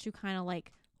this to kind of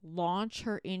like launch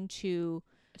her into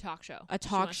a talk show. A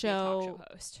talk show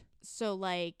host. So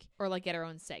like, or like get her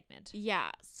own segment.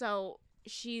 Yeah. So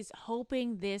she's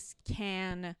hoping this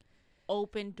can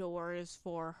open doors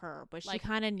for her, but she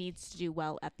kind of needs to do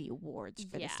well at the awards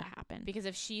for this to happen. Because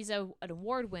if she's an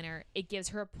award winner, it gives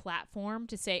her a platform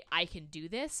to say, I can do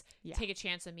this. Yeah. Take a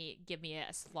chance on me. Give me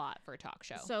a slot for a talk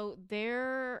show. So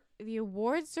the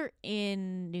awards are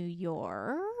in New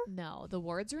York. No, the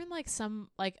awards are in like some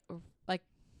like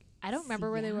I don't remember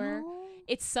where they were.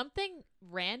 It's something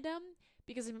random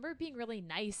because I remember it being really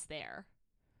nice there,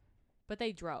 but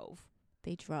they drove.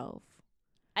 It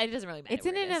doesn't really matter. It's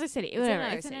in another city. It's in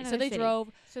another city. So they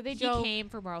drove. He came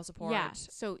for moral support. Yeah.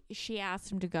 So she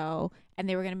asked him to go, and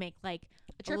they were gonna make like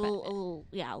a little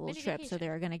trip. Vacation. So they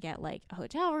were gonna get like a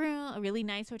hotel room, a really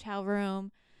nice hotel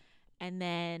room, and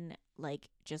then like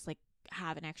just like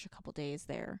have an extra couple days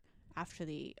there after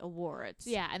the awards.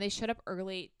 Yeah, and they showed up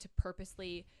early to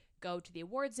purposely go to the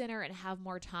awards dinner and have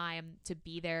more time to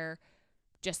be there,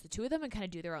 just the two of them, and kind of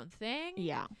do their own thing.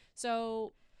 Yeah.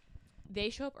 So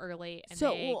they show up early, and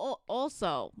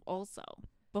also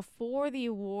before the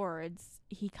awards,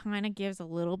 he kind of gives a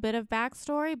little bit of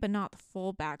backstory, but not the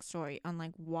full backstory on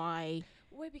like why.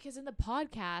 Wait, because in the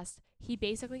podcast, he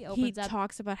basically opens up. He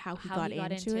talks about how he got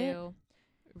into it.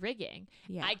 Rigging.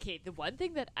 Yeah. The one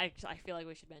thing that I feel like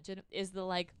we should mention is the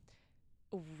like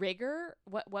rigger.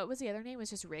 What was the other name? It was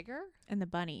just rigger and the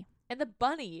bunny. Why a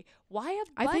bunny?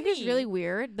 I think it's really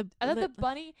weird. I thought the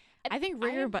bunny. I think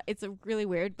rigger, but it's a really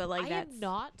weird. But like I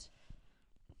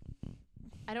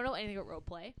don't know anything about role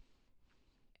play.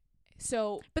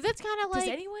 So, But that's kind of like, does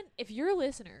anyone, if you're a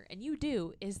listener and you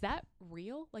do, is that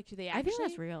real? Like, do they I actually think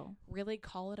that's real. really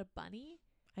call it a bunny?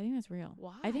 I think that's real.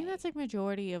 Why? I think that's like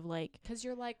majority of like because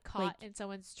you're like caught like, in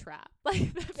someone's trap.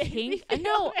 Like that made me kink. feel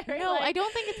No, very, no, like, I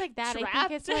don't think it's like that.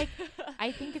 trapped.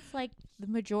 I think it's like the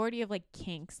majority of like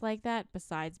kinks like that,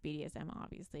 besides BDSM,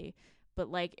 obviously. But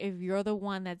like, if you're the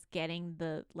one that's getting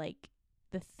the like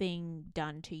the thing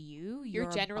done to you, you're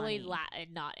a generally bunny.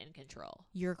 not in control.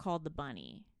 You're called the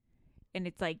bunny, and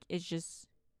it's like it's just.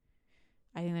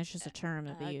 I think that's just a term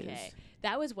that they use.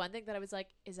 That was one thing that I was like,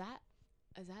 is that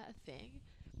a thing?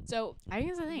 So I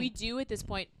think it's a thing. we do at this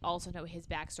point also know his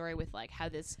backstory with like how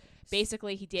this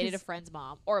basically he dated a friend's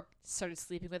mom or started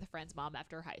sleeping with a friend's mom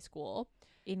after high school.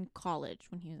 In college,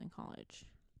 when he was in college.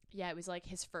 Yeah, it was like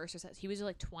his first or he was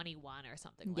like 21 or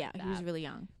something like that. Yeah, he was really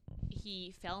young.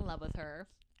 He fell in love with her.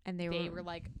 And they were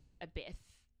like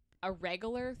a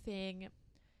regular thing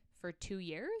for 2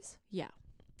 years. Yeah.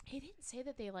 He didn't say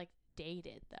that they like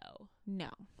dated though. No.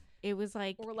 It was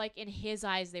like, or like in his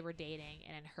eyes they were dating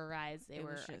and in her eyes they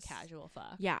were just, a casual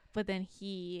fuck. Yeah, but then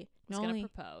he was gonna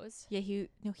propose. Yeah, he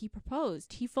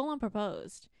proposed. He full on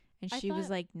proposed. And she was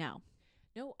like, no.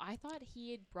 No, I thought he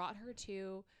had brought her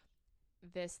to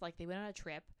this, like they went on a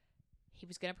trip. He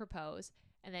was gonna propose,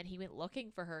 and then he went looking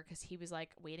for her because he was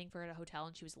like waiting for her at a hotel,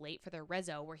 and she was late for their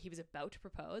rezo where he was about to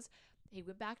propose. He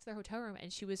went back to their hotel room,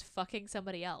 and she was fucking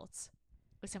somebody else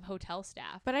with some hotel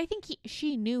staff. But I think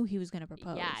she knew he was gonna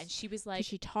propose. Yeah, and she was like,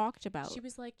 she talked about. She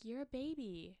was like, "You're a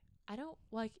baby. I don't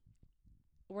like.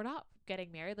 We're not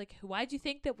getting married. Like, why'd you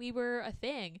think that we were a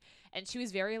thing?" And she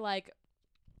was very like,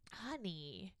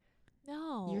 "Honey,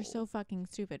 no, you're so fucking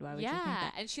stupid. Why would you think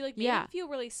that?" And she like made him feel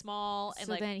really small, and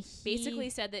so like then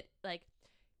basically said that like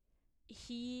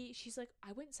she's like,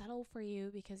 "I wouldn't settle for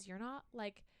you because you're not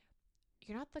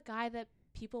the guy that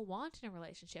people want in a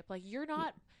relationship. Like you're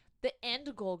not the end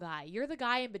goal guy. You're the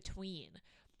guy in between."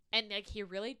 And like he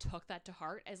really took that to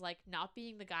heart as like not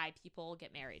being the guy people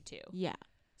get married to. Yeah.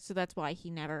 So that's why he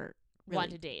never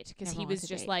wanted to date, because he was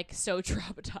just like so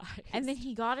traumatized. And then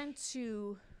he got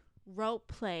into rope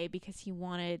play because he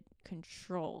wanted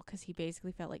control, because he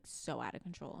basically felt like so out of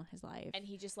control in his life. And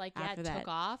he just like took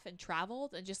off and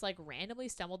traveled and just like randomly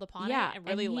stumbled upon it and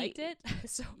really liked it.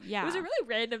 So it was a really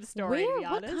random story. To be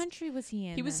honest. What country was he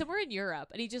in? He was somewhere in Europe,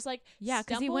 and he just like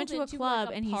because he went to a club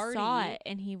and he saw it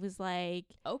and he was like,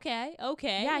 okay.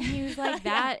 Yeah, he was like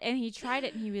that, and he tried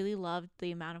it, and he really loved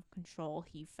the amount of control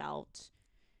he felt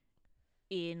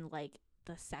in like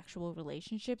the sexual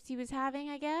relationships he was having,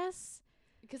 I guess.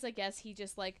 Because I guess he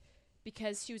just like,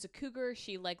 because she was a cougar,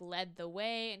 she like led the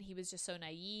way, and he was just so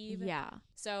naive. Yeah.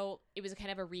 So it was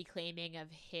kind of a reclaiming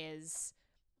of his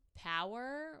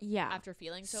power. Yeah. After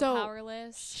feeling so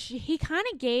powerless. He kind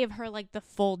of gave her like the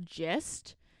full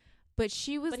gist, but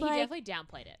she was But he definitely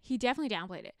downplayed it. He definitely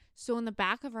downplayed it. So in the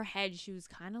back of her head, she was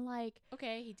kind of like,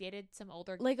 okay, he dated some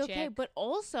older like, chick. Okay, but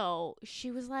also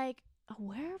she was like,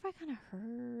 where have I kind of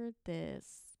heard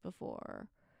this before?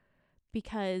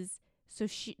 Because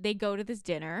they go to this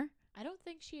dinner. I don't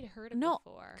think she'd heard it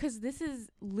before. Because this is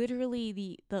literally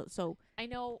the I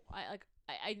know.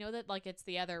 I know that like it's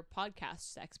the other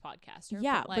sex podcaster.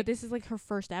 Yeah, but this is like her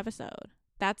first episode.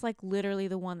 That's like literally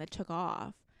the one that took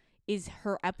off. Is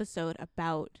her episode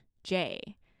about Jay.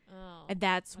 Oh, and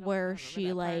that's where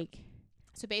she like.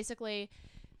 So basically,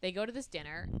 they go to this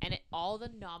dinner, and all the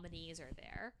nominees are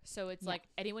there. So it's like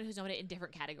anyone who's nominated in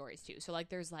different categories too. So like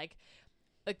there's like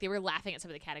they were laughing at some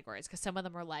of the categories because some of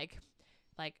them are like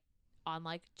on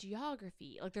like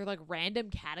geography, like they're like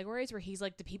random categories where he's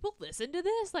like, do people listen to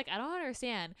this? Like I don't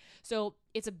understand. So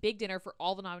it's a big dinner for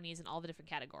all the nominees in all the different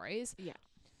categories. Yeah.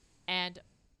 And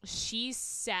she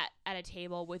sat at a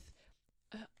table with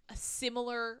a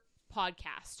similar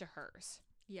podcast to hers.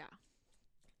 Yeah.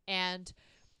 And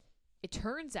it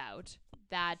turns out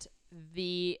that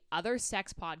the other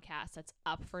sex podcast that's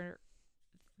up for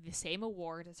the same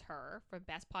award as her for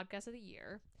Best Podcast of the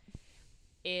Year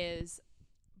is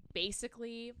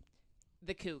basically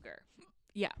the cougar.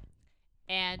 Yeah.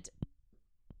 And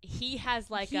he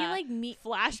has like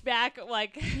flashback,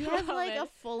 like he has like a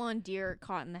full-on deer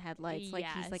caught in the headlights. Like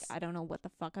he's like, I don't know what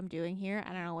the fuck I'm doing here.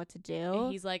 I don't know what to do.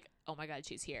 And he's like, oh my god,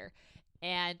 she's here.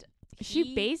 And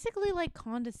she basically like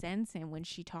condescends him when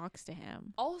she talks to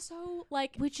him. Also,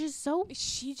 like, which is so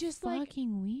she just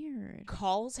fucking weird.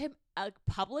 Calls him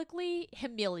publicly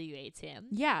humiliates him.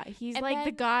 Yeah, he's and like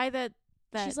the guy that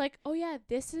she's like, oh yeah,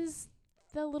 this is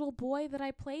the little boy that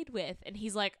I played with, and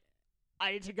he's like,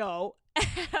 I need to go.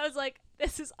 I was like,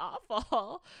 this is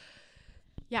awful.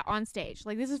 Yeah, on stage.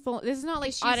 Like, this is full. This is not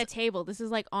like She's- at a table. This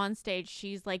is like on stage.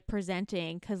 She's like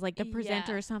presenting because like the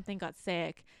presenter Yeah. or something got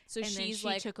sick, So and then she's she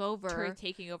like took over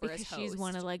taking over because as host. she's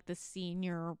one of like the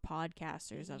senior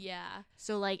podcasters of. Yeah.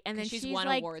 So like, and then 'Cause she's she's won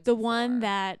like awards the one before.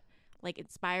 that like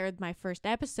inspired my first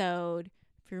episode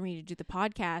for me to do the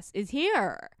podcast is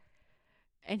here,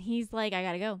 and he's like, I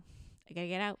gotta go, I gotta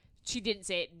get out. She didn't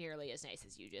say it nearly as nice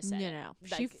as you just said. No, it. no.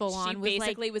 Like, She full on was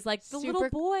basically like was like the super- little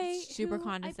boy super who I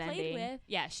condescending. played with.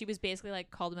 Yeah, she was basically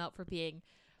like called him out for being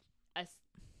a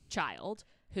child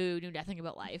who knew nothing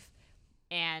about life,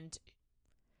 and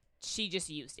she just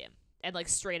used him and like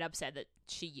straight up said that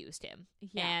she used him.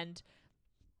 Yeah.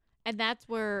 And that's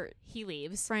where He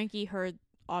leaves Frankie heard.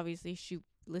 Obviously, she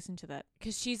listened to that.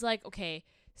 because she's like, okay,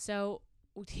 so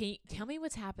tell me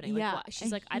what's happening. Yeah, Like, she's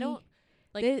and like, I don't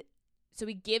like. the- So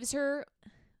he gives her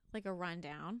like a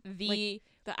rundown, the like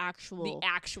the actual,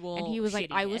 actual, and he was like,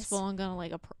 I was shittiness. full on gonna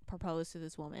like propose to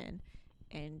this woman,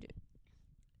 and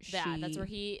That's where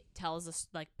he tells us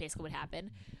like basically what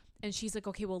happened, and she's like,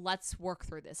 okay, well, let's work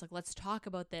through this, like let's talk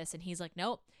about this, and he's like,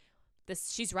 nope,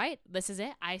 she's right, this is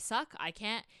it, I suck, I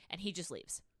can't, and he just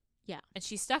leaves. Yeah. And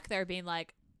she's stuck there being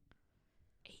like,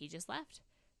 he just left,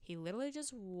 he literally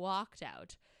just walked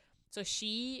out. So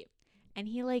she and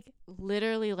he like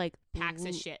literally like packs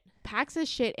his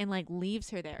shit. and like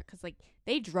leaves her there because like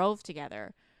they drove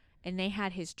together, and they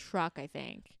had his truck, I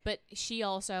think. But she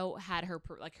also had her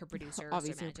her producer, or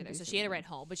Obviously manager there, so producer, she had to yeah. ride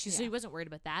home. But Yeah. she wasn't worried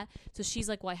about that. So she's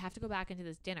like, well, I have to go back into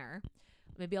this dinner.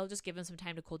 Maybe I'll just give him some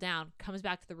time to cool down. Comes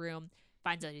back to the room,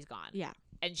 finds out he's gone. Yeah.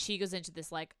 And she goes into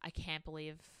this like, I can't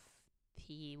believe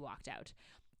he walked out.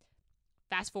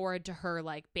 Fast forward to her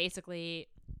like basically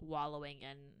wallowing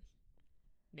in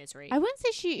misery. I wouldn't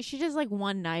say she does like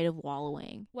one night of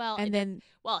wallowing, well, and then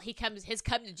his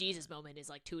come to Jesus moment is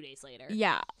like 2 days later.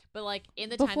 yeah, But like in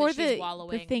the time before that she's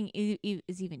wallowing, the thing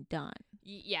is even done.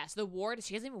 Yeah, so the ward,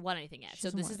 she hasn't even won anything yet. She So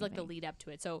hasn't this won is like the anything. lead up to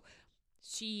it. So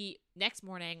she, next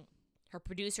morning, her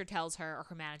producer tells her, or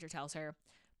her manager tells her,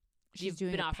 She's You've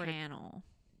doing been a offered a- panel.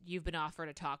 you've been offered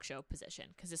a talk show position.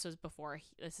 Because this was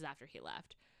this is after he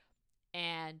left.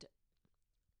 And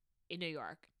in New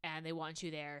York. And they want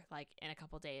you there, like, in a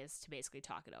couple days to basically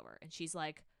talk it over. And she's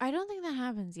like, I don't think that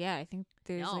happens. Yeah, I think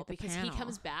there's no, like the because panel. he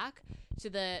comes back to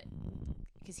the,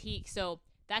 so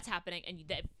that's happening. And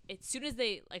as soon as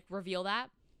they, like, reveal that,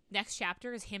 next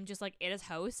chapter is him just, like, in his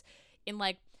house in,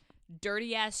 like,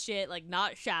 dirty ass shit, like,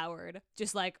 not showered,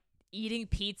 just, like, eating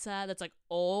pizza that's, like,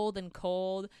 old and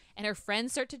cold. And her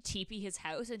friends start to teepee his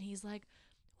house, and he's like,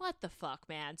 what the fuck,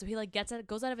 man? So he, like,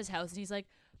 goes out of his house, and he's like,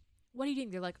 what are you doing?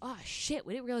 They're like, oh, shit,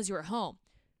 we didn't realize you were home.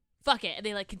 Fuck it. And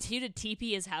they, like, continue to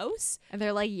teepee his house. And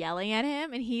they're like yelling at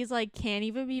him, and he's like can't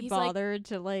even be He's like- bothered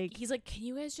to like. He's like, can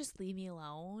you guys just leave me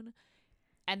alone?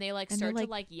 And they, like, And they're start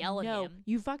to, like, yell no, at him.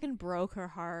 you fucking broke her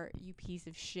heart, you piece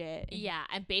of shit. And Yeah,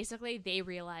 and basically they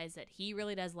realize that he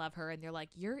really does love her, and they're like,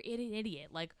 you're an idiot.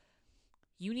 Like,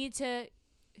 you need to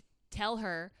tell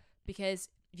her, because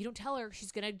if you don't tell her,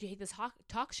 she's going to take this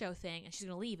talk show thing, and she's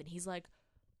going to leave. And he's like,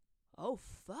 oh,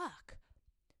 fuck.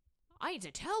 I need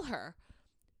to tell her.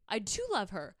 I do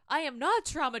love her. I am not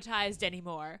traumatized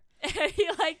anymore. And he,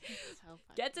 like, So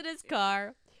funny. gets in his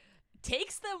car,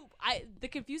 takes them. The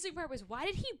confusing part was, why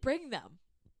did he bring them?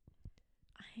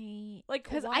 Like,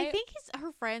 because why- I think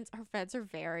her friends are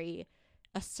very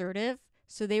assertive,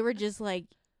 so they were just like,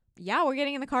 yeah, we're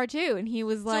getting in the car too, and he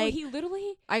was like, so he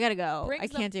literally I gotta go, brings I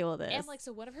them- can't deal with this. And like,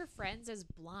 so one of her friends is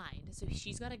blind, so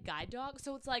she's got a guide dog.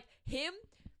 So it's like him,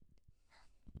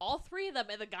 all three of them,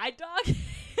 and the guide dog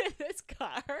in this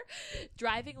car,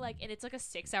 driving like, and it's like a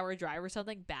 6-hour drive or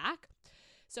something back.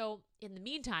 So in the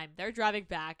meantime, they're driving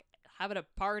back, having a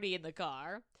party in the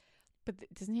car But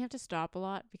doesn't he have to stop a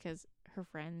lot because her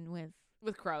friend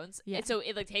with Crohn's. Yeah. And so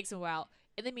it like takes him a while.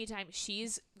 In the meantime,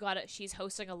 she's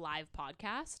hosting a live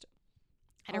podcast.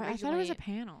 And I thought it was originally a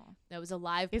panel. that was a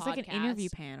live It's podcast. like an interview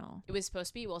panel. It was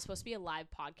supposed to be a live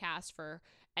podcast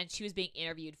and she was being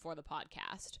interviewed for the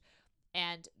podcast.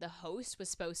 And the host was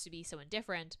supposed to be someone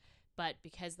different, but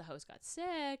because the host got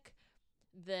sick,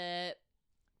 the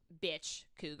bitch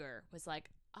cougar was like,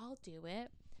 I'll do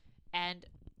it. And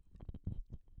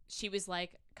she was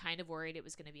like kind of worried it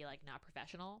was going to be like not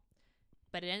professional,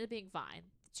 but it ended up being fine.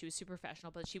 She was super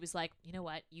professional, but she was like, you know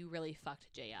what? You really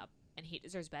fucked Jay up and he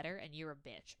deserves better and you're a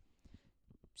bitch.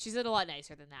 She said a lot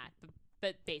nicer than that,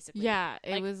 but basically. Yeah,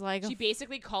 it like, was like she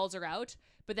basically calls her out,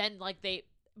 but then like they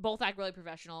both act really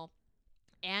professional,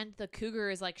 and the cougar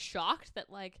is like shocked that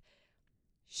like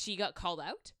she got called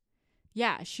out.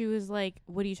 yeah, she was like,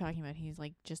 what are you talking about? He's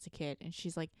like, just a kid. And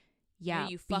she's like, yeah,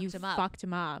 you but fucked him up. fucked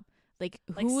him up. like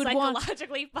Like who would want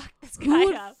psychologically fuck this who guy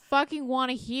would up. fucking want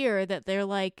to hear that they're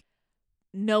like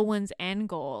no one's end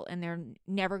goal and they're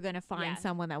never gonna find Yeah.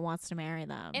 someone that wants to marry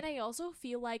them. And I also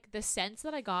feel like the sense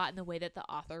that I got in the way that the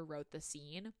author wrote the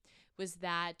scene was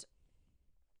that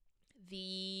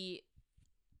the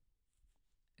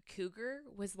cougar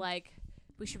was like,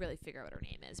 we should really figure out what her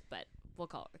name is, but we'll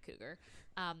call her the cougar,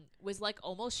 was like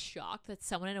almost shocked that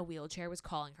someone in a wheelchair was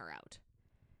calling her out.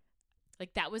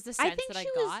 Like that was the sense that I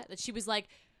got, that she was like,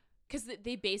 because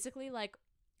they basically like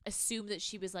assumed that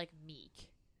she was like meek.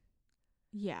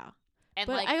 Yeah. And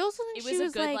but like, I also think it she was a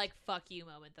was good like fuck you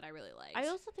moment that I really liked. I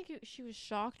also think she was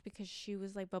shocked because she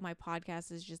was like, but my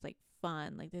podcast is just like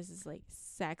fun. Like this is like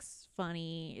sex,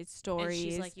 funny, it's stories.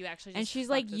 And she's like, you actually just and she's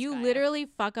fucked like, this you guy literally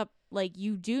fuck up. Like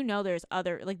you do know there's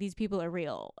other, like these people are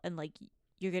real and like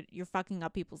you're fucking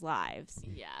up people's lives.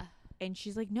 Yeah. And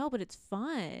she's like, no, but it's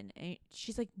fun. And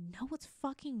she's like, no, it's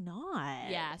fucking not.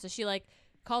 Yeah. So she like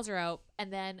calls her out,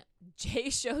 and then Jay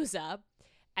shows up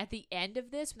at the end of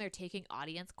this when they're taking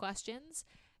audience questions,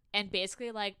 and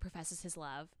basically like professes his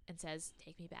love and says,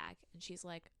 "Take me back." And she's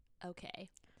like,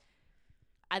 "Okay."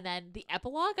 And then the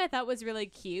epilogue I thought was really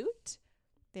cute.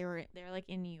 They're like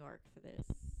in New York for this.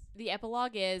 The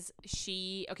epilogue is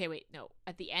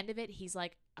at the end of it, he's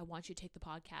like, "I want you to take the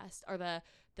podcast or the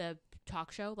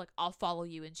talk show. Like, I'll follow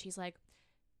you." And she's like,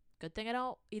 "Good thing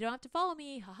you don't have to follow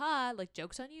me. Haha. Like,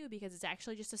 joke's on you because it's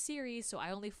actually just a series. So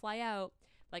I only fly out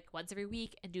like once every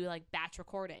week and do like batch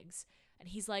recordings." And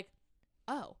he's like,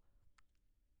 "Oh."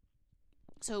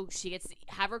 So she gets to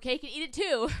have her cake and eat it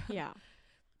too. Yeah.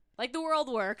 Like the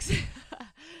world works.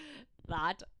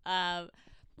 Not. And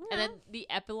then the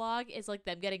epilogue is like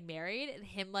them getting married and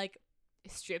him like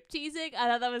strip teasing. I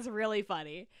thought that was really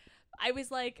funny. I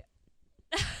was like,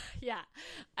 yeah,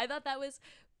 I thought that was,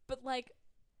 but like,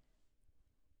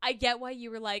 I get why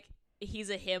you were like, he's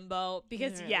a himbo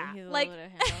because he's like,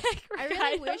 I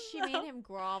really wish she made him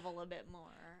grovel a bit more.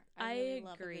 I really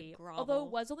love a agree. good Although grovel.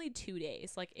 it was only 2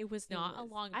 days, like it was not a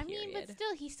long period. I mean, but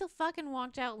still, he still fucking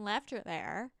walked out and left her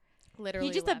there. Literally,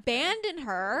 he just left abandoned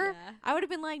her. Yeah. I would have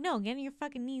been like, no, get on your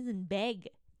fucking knees and beg.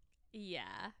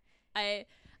 Yeah. I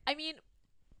mean,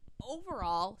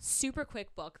 overall, super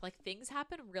quick book. Like things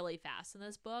happen really fast in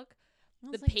this book.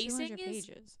 Well, The it's like pacing 200 is-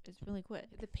 pages. It's really quick.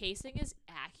 The pacing is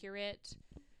accurate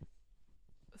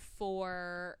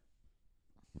for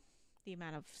The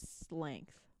amount of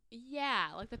length. yeah,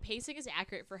 like the pacing is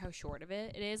accurate for how short of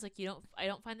it is. Like I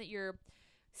don't find that you're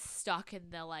stuck in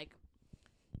the like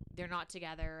they're not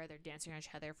together or they're dancing on each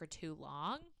other for too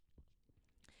long.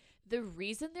 The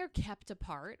reason they're kept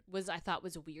apart I thought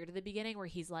was weird at the beginning, where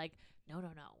he's like, no,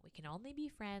 we can only be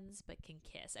friends but can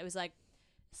kiss. I was like,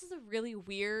 this is a really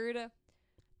weird.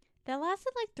 That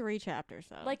lasted like 3 chapters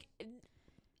though. Like,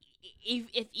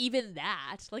 if even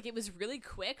that, like it was really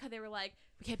quick. They were like,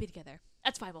 we can't be together.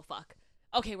 That's fine. We'll fuck.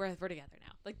 Okay, we're together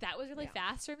now. Like that was really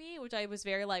fast for me, which I was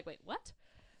very like, wait, what?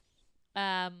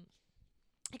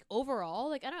 Like overall,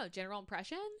 like I don't know, general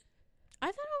impression. I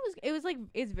thought it was like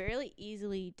it's very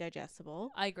easily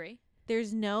digestible. I agree.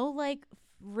 There's no like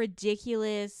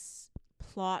ridiculous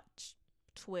plot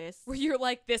twist. Where you're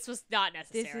like, this was not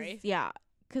This necessary. is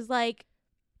cuz like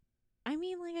I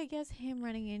mean like I guess him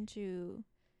running into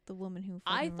the woman who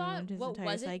I fucking thought ruined his what entire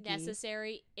wasn't psyche.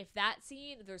 necessary, if that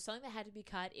scene, if there was something that had to be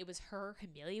cut, it was her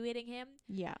humiliating him.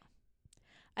 Yeah.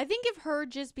 I think if her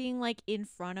just being like in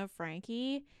front of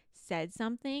Frankie said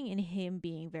something and him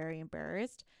being very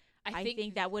embarrassed, I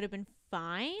think that would have been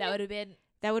fine. that would have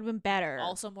been better.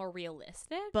 also more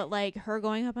realistic. But like her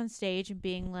going up on stage and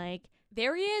being like,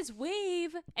 There he is,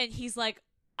 wave, and he's like,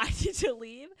 I need to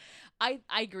leave. I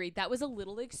agree. That was a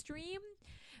little extreme.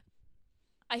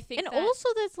 I think and also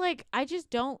that's like, I just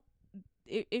don't,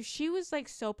 if she was like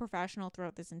so professional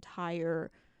throughout this entire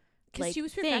because like she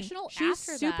was thing, professional she was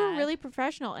after super that. really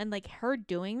professional, and like her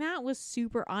doing that was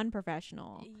super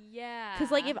unprofessional. Yeah.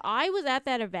 Because like if I was at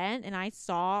that event and I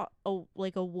saw a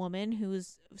woman who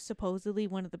was supposedly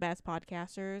one of the best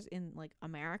podcasters in like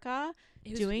America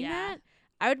doing that,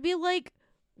 I would be like,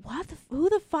 what who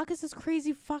the fuck is this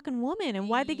crazy fucking woman, and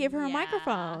why'd they give her a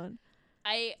microphone?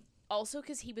 I also,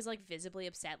 because he was like visibly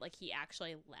upset, like he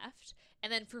actually left,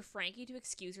 and then for Frankie to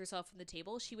excuse herself from the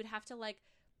table, she would have to like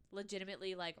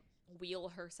legitimately like wheel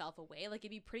herself away. Like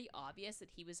it'd be pretty obvious that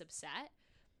he was upset.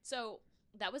 So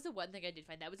that was the one thing I did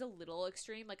find that was a little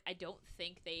extreme. Like I don't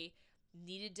think they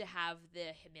needed to have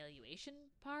the humiliation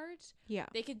part. Yeah,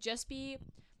 They could just be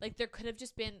like, there could have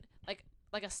just been like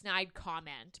a snide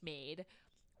comment made,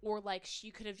 or like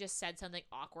she could have just said something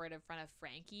awkward in front of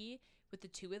Frankie with the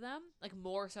two of them, like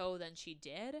more so than she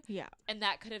did. Yeah, And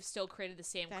that could have still created the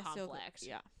same conflict.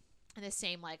 Yeah. and the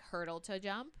same like hurdle to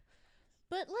jump.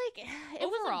 But like it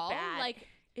Overall, wasn't bad. like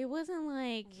it wasn't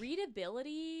like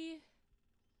readability.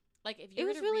 Like if you it were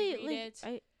was to really reread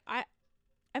like it,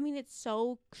 I mean it's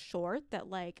so short that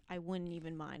like I wouldn't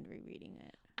even mind rereading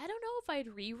it. I don't know if I'd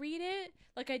reread it.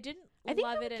 Like I didn't I think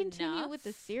love I would it continue enough. with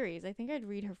the series. I think I'd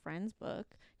read her friend's book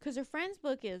because her friend's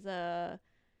book is a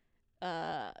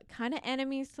kind of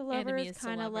enemies to lovers,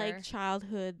 kind of like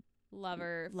childhood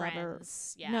lover.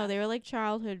 friends. Yeah. No, they were like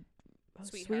childhood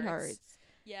sweethearts.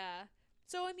 Yeah.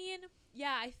 So I mean,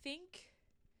 yeah, I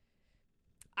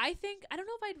don't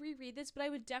know if I'd reread this, but I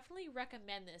would definitely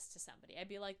recommend this to somebody. I'd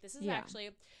be like, this is actually,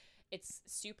 it's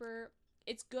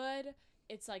good.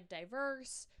 It's like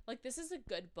diverse. Like this is a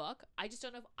good book. I just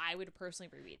don't know if I would personally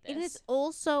reread this. It is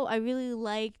also I really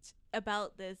liked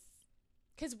about this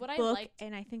because what book, I liked,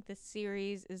 and I think the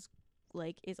series is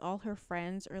all her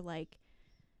friends are like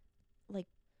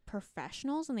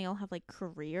professionals, and they all have like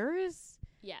careers.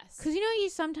 Yes, because you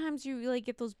sometimes you like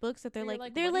get those books that they're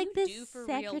like this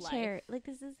secretary, like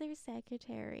this is their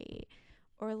secretary,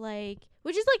 or like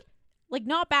which is like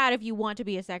not bad if you want to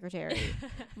be a secretary,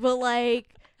 but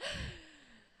like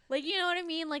you know what I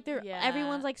mean? Like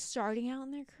everyone's like starting out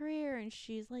in their career, and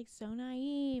she's like so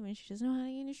naive, and she doesn't know how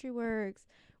the industry works.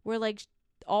 Where like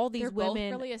all these they're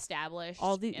women, both really established,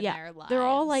 in their lives. They're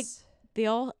all like they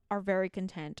all are very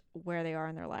content where they are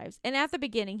in their lives. And at the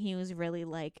beginning, he was really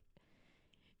like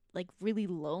really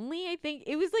lonely. I think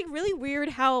it was like really weird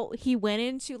how he went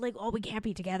into like, oh, we can't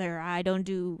be together. I don't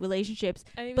do relationships.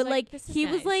 But like he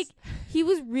was like he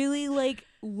was really like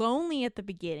lonely at the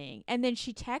beginning. And then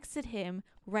she texted him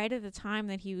right at the time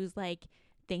that he was like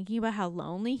thinking about how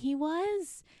lonely he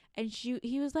was. And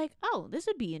he was like, oh, this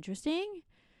would be interesting.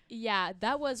 Yeah,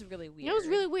 that was really weird. It was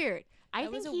really weird. I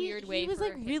think he was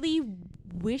like really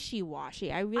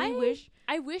wishy-washy. I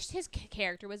wished his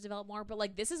character was developed more, but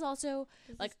like this is also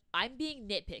like I'm being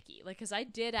nitpicky, like because I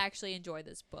did actually enjoy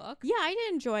this book. Yeah, I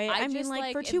did enjoy it. I mean,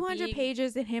 like for 200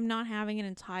 pages and him not having an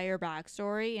entire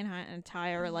backstory and an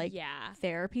entire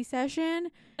therapy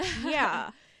session. Yeah,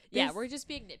 yeah, we're just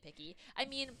being nitpicky. I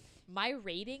mean, my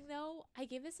rating though, I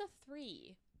give this a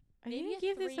 3. Maybe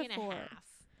a 3.5.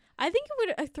 I think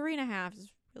a 3.5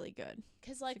 is really good.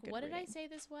 Because like, what did I say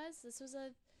this was? This was a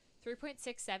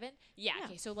 3.67. Yeah.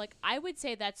 Okay. So like, I would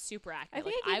say that's super accurate. I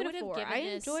think I would have 4. I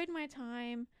enjoyed my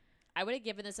time. I would have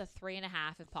given this a 3.5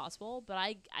 if possible, but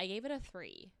I gave it a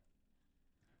 3.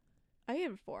 I gave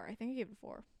it a 4. I think I gave it a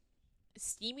 4.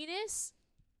 Steaminess,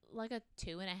 like a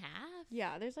 2.5.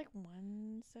 Yeah. There's like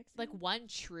one sex scene. Like one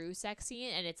true sex scene,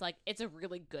 and it's like it's a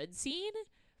really good scene.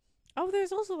 Oh,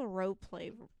 there's also the rope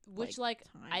play, which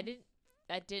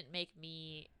that didn't make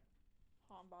me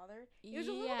bothered. It was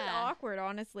a little bit awkward,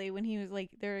 honestly, when he was like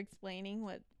they're explaining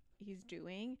what he's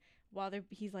doing while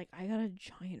he's like, I got a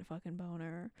giant fucking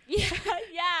boner. Yeah.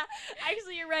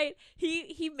 Actually, you're right.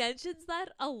 He mentions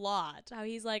that a lot. How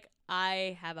he's like,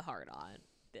 I have a hard on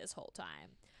this whole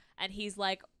time, and he's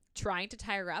like trying to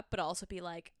tie her up, but also be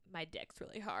like, my dick's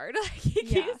really hard. He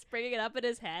keeps bringing it up in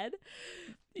his head.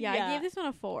 Yeah, I gave this one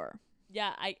a 4.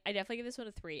 Yeah, I definitely give this one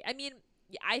a 3. I mean,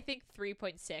 I think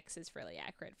 3.6 is fairly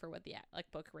accurate for what the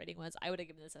book rating was. I would have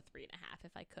given this a 3.5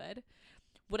 if I could.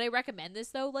 Would I recommend this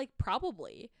though? Like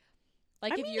probably.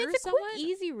 Like if you're it's someone quick,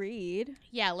 easy read.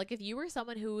 Yeah, like if you were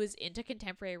someone who was into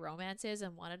contemporary romances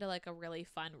and wanted to like a really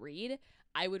fun read,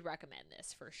 I would recommend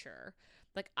this for sure.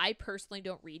 Like I personally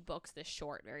don't read books this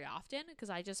short very often because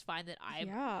I just find that I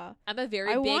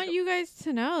want you guys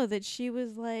to know that she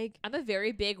was like, I'm a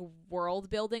very big world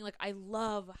building. Like I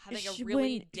love having a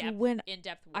really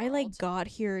in-depth world. I like got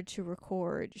here to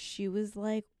record. She was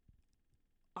like,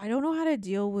 I don't know how to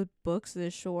deal with books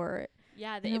this short.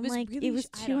 Yeah, it was like really, it was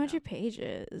 200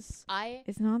 pages.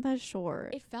 It's not that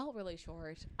short. It felt really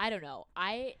short. I don't know.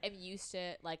 I am used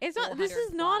to like. It's not. This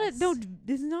is not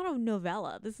a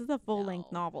novella. This is a full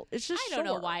length novel. It's just. I don't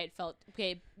know why it felt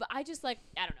okay, but I just like.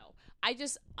 I don't know.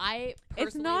 I.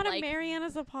 It's not a Mariana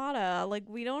Zapata. Like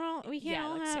we don't know. We can't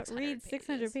all read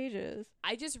 600 pages.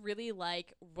 I just really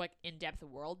like in-depth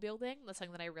world building. That's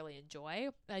something that I really enjoy.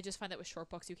 I just find that with short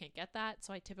books you can't get that,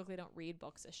 so I typically don't read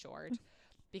books as short.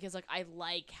 Because like I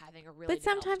like having a really. But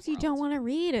sometimes you don't want to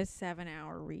read a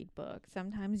 7-hour read book.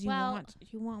 Sometimes you want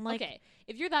like. Okay,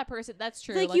 if you're that person, that's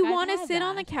true. Like you want to sit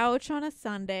on the couch on a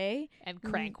Sunday and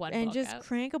crank one and book just out.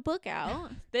 Crank a book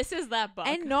out. This is that book.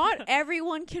 And not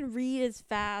everyone can read as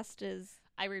fast as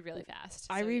I read really fast.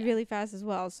 I read really fast as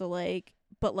well. So like,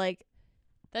 but like.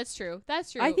 That's true.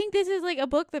 That's true. I think this is like a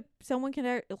book that someone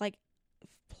can like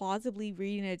plausibly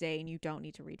read in a day, and you don't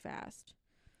need to read fast.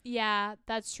 Yeah,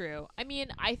 that's true. I mean,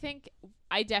 I think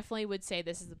I definitely would say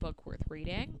this is a book worth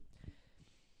reading.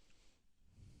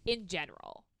 in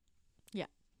general. Yeah.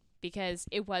 Because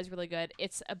it was really good.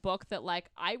 It's a book that, like,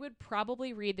 I would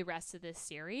probably read the rest of this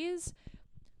series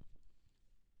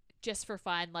just for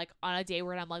fun, like, on a day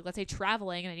where I'm, like, let's say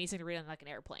traveling and I need something to read on, like, an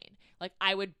airplane. Like,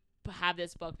 I would have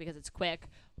this book because it's quick.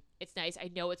 It's nice. I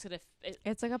know it's going to...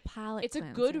 It's like a palate It's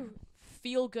cleanser. a good,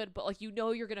 feel-good book. Like, you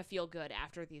know you're going to feel good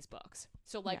after these books.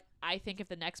 So, like, I think if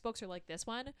the next books are like this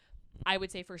one, I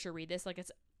would say for sure read this. Like,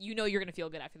 it's... You know you're going to feel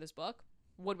good after this book.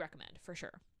 Would recommend, for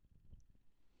sure.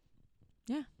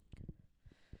 Yeah.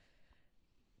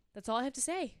 That's all I have to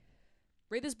say.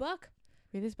 Read this book.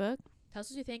 Read this book. Tell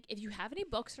us what you think. If you have any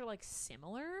books that are, like,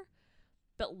 similar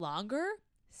but longer,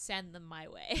 send them my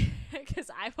way. Because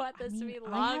I want this to be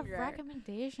longer. I have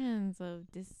recommendations of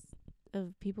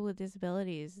people with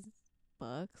disabilities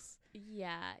books.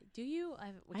 Yeah. Do you?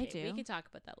 I do. We can talk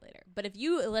about that later. But if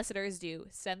you listeners do,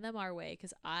 send them our way.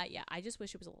 Because I just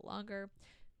wish it was a little longer.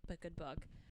 But good book.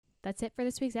 That's it for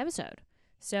this week's episode.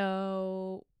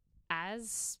 So,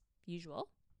 as usual,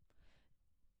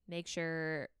 make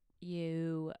sure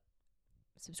you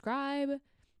subscribe,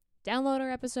 download our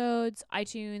episodes,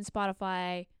 iTunes,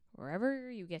 Spotify,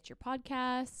 wherever you get your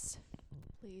podcasts.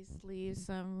 Please leave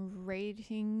some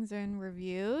ratings and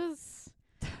reviews.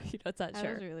 You know, it's not That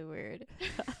sure. was really weird.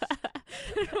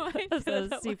 That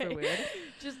was super weird.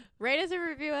 Just rate us and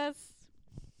review us.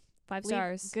 5 Leave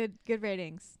stars. Good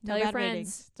ratings. Tell No your bad friends.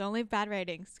 ratings. Don't leave bad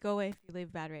ratings. Go away if you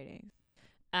leave bad ratings.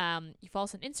 You follow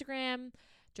us on Instagram.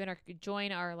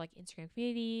 Join our like Instagram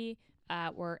community.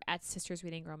 We're at Sisters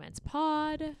Reading Romance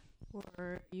Pod.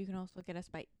 Or you can also get us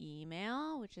by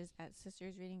email, which is at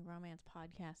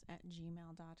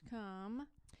sistersreadingromancepodcast@gmail.com.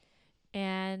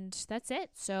 And that's it.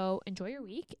 So enjoy your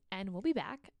week, and we'll be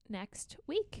back next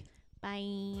week.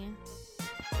 Bye.